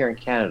politics here in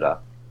Canada,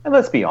 and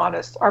let's be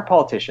honest, our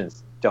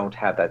politicians don't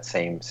have that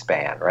same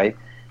span, right?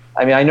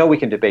 I mean, I know we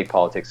can debate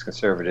politics,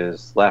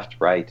 conservatives, left,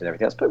 right, and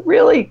everything else, but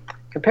really,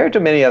 compared to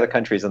many other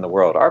countries in the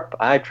world,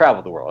 I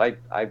traveled the world.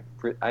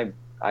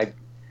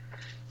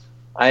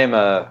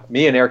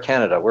 Me and Air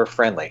Canada, we're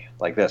friendly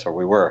like this, or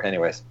we were,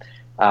 anyways.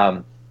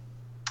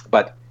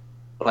 But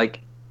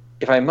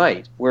if I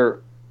might, we're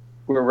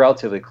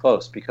relatively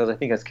close because I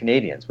think as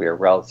Canadians we are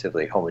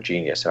relatively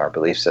homogeneous in our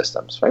belief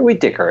systems. Right? We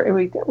dicker,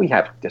 we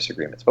have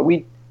disagreements, but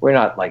we're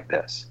not like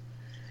this.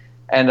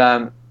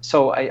 And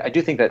so I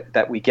do think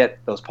that we get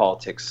those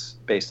politics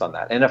based on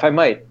that. And if I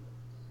might,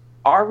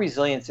 our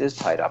resilience is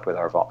tied up with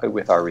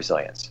our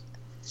resilience.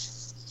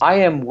 I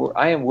am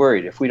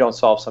worried if we don't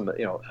solve some.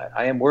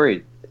 I am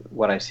worried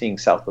what I'm seeing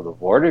south of the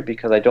border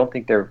because I don't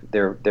think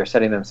they're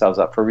setting themselves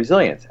up for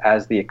resilience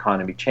as the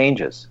economy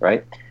changes.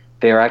 Right,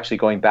 they are actually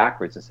going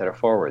backwards instead of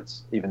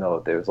forwards. Even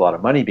though there's a lot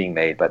of money being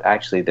made, but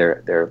actually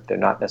they're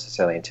not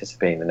necessarily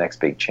anticipating the next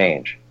big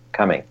change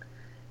coming.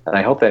 And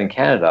I hope that in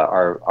Canada,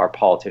 our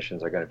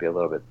politicians are going to be a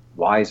little bit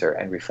wiser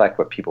and reflect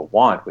what people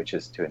want, which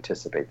is to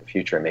anticipate the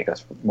future and make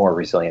us more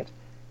resilient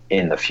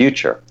in the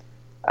future.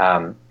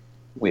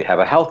 We have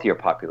a healthier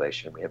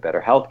population. We have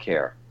better health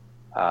care.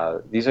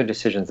 These are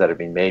decisions that have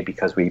been made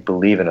because we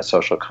believe in a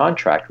social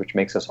contract, which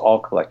makes us all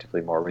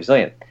collectively more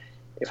resilient.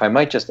 If I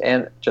might just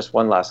end, just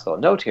one last little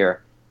note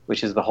here,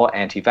 which is the whole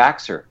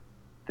anti-vaxxer.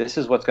 This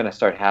is what's going to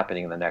start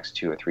happening in the next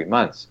 2 or 3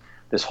 months.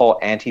 This whole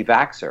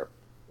anti-vaxxer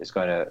is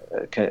going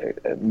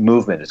to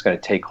movement is going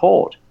to take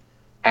hold.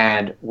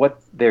 And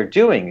what they're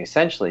doing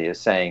essentially is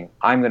saying,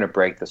 I'm going to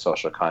break the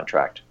social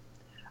contract.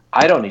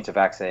 I don't need to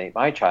vaccinate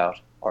my child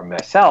or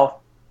myself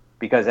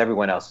because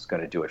everyone else is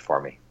going to do it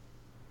for me.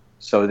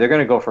 So they're going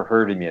to go for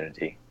herd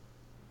immunity,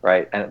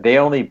 right? And they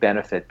only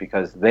benefit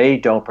because they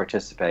don't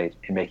participate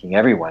in making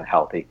everyone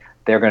healthy.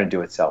 They're going to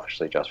do it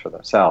selfishly just for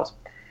themselves.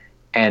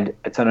 And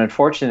it's an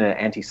unfortunate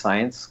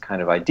anti-science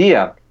kind of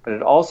idea, but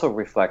it also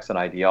reflects an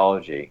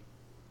ideology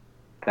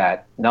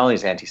that not only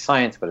is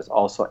anti-science, but is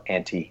also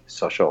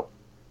anti-social,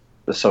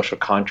 the social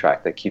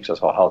contract that keeps us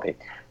all healthy.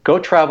 Go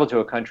travel to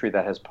a country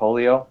that has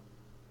polio,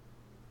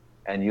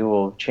 and you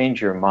will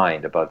change your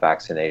mind about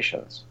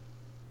vaccinations,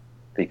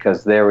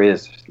 because there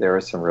is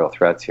some real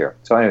threats here.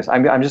 So anyways,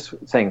 I'm just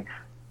saying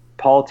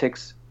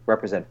politics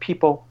represent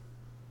people,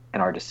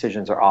 and our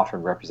decisions are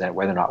often represent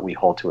whether or not we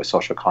hold to a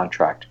social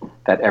contract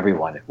that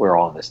we're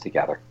all in this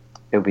together.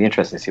 It'll be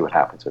interesting to see what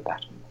happens with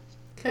that.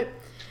 Okay.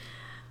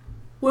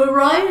 We're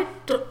right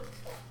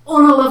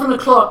on 11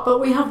 o'clock, but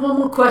we have one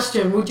more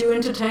question. Would you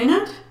entertain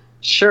it?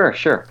 Sure,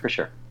 for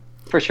sure.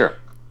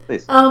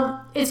 Please.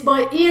 It's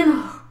by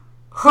Ian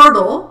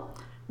Hurdle.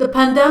 The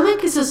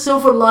pandemic is a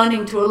silver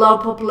lining to allow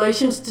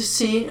populations to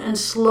see and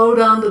slow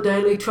down the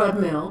daily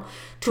treadmill,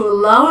 to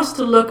allow us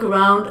to look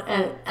around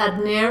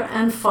at near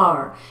and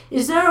far.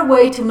 Is there a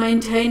way to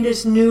maintain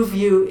this new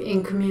view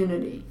in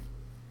community?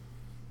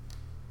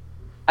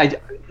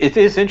 It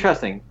is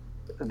interesting.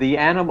 The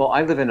animal,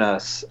 I live in a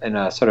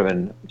sort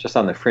of just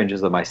on the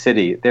fringes of my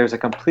city. There's a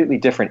completely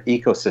different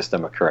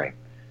ecosystem occurring.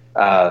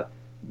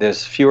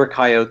 There's fewer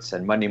coyotes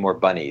and many more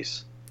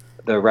bunnies.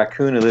 The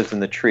raccoon who lives in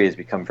the tree has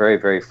become very,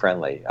 very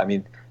friendly. I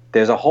mean,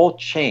 there's a whole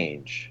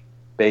change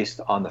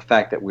based on the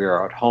fact that we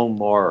are at home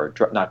more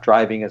or not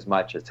driving as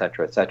much, et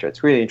cetera, et cetera.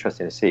 It's really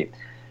interesting to see.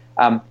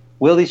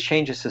 Will these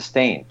changes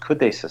sustain? Could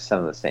they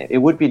sustain? It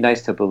would be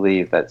nice to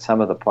believe that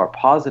some of the more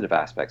positive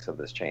aspects of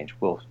this change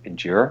will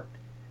endure,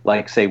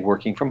 like, say,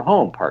 working from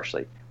home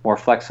partially, more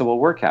flexible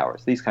work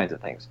hours, these kinds of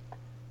things.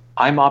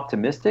 I'm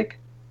optimistic,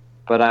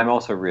 but I'm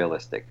also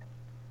realistic.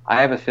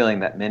 I have a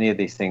feeling that many of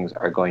these things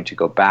are going to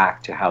go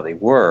back to how they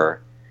were,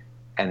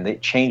 and the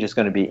change is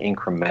going to be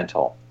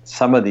incremental.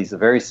 Some of these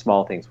very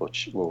small things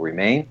will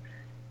remain,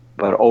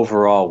 but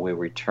overall we'll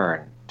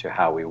return to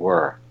how we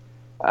were.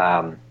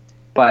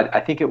 But I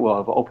think it will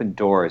have opened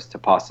doors to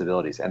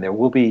possibilities, and there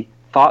will be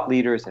thought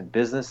leaders and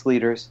business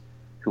leaders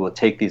who will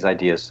take these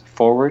ideas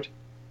forward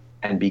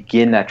and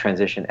begin that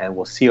transition, and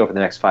we'll see over the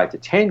next 5 to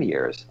 10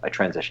 years a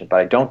transition. But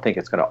I don't think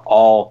it's going to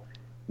all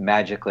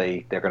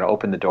magically, they're going to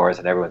open the doors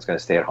and everyone's going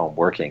to stay at home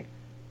working.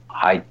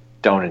 I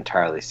don't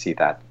entirely see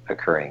that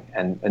occurring,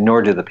 and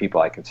nor do the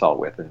people I consult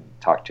with and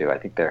talk to. I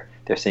think they're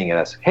seeing it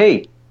as,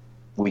 hey,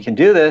 we can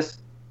do this,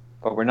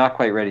 but we're not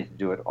quite ready to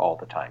do it all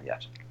the time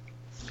yet.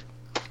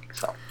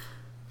 So.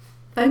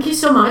 Thank you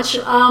so much.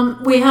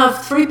 We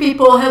have 3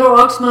 people, Heather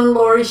Oxman,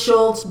 Laurie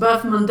Schultz,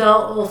 Bev Mandel,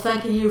 all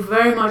thanking you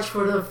very much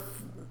for the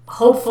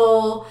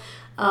hopeful,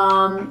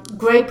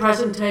 great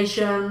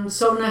presentation,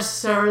 so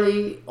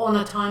necessarily on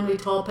a timely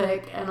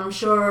topic, and I'm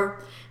sure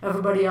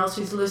everybody else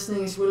who's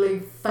listening is really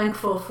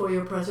thankful for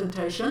your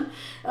presentation.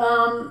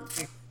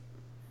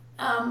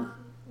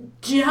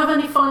 Do you have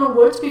any final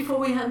words before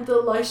we end the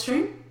live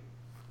stream?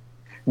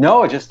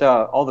 No, just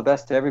all the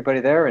best to everybody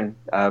there, and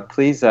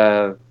please,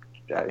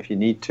 if you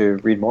need to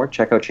read more,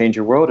 check out Change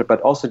Your World, but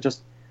also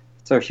just,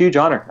 it's a huge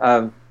honor.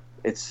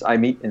 I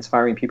meet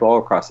inspiring people all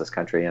across this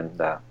country,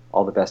 and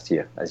all the best to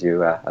you as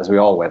we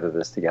all weather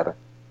this together.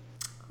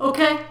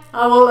 Okay,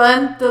 I will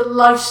end the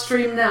live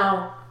stream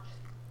now.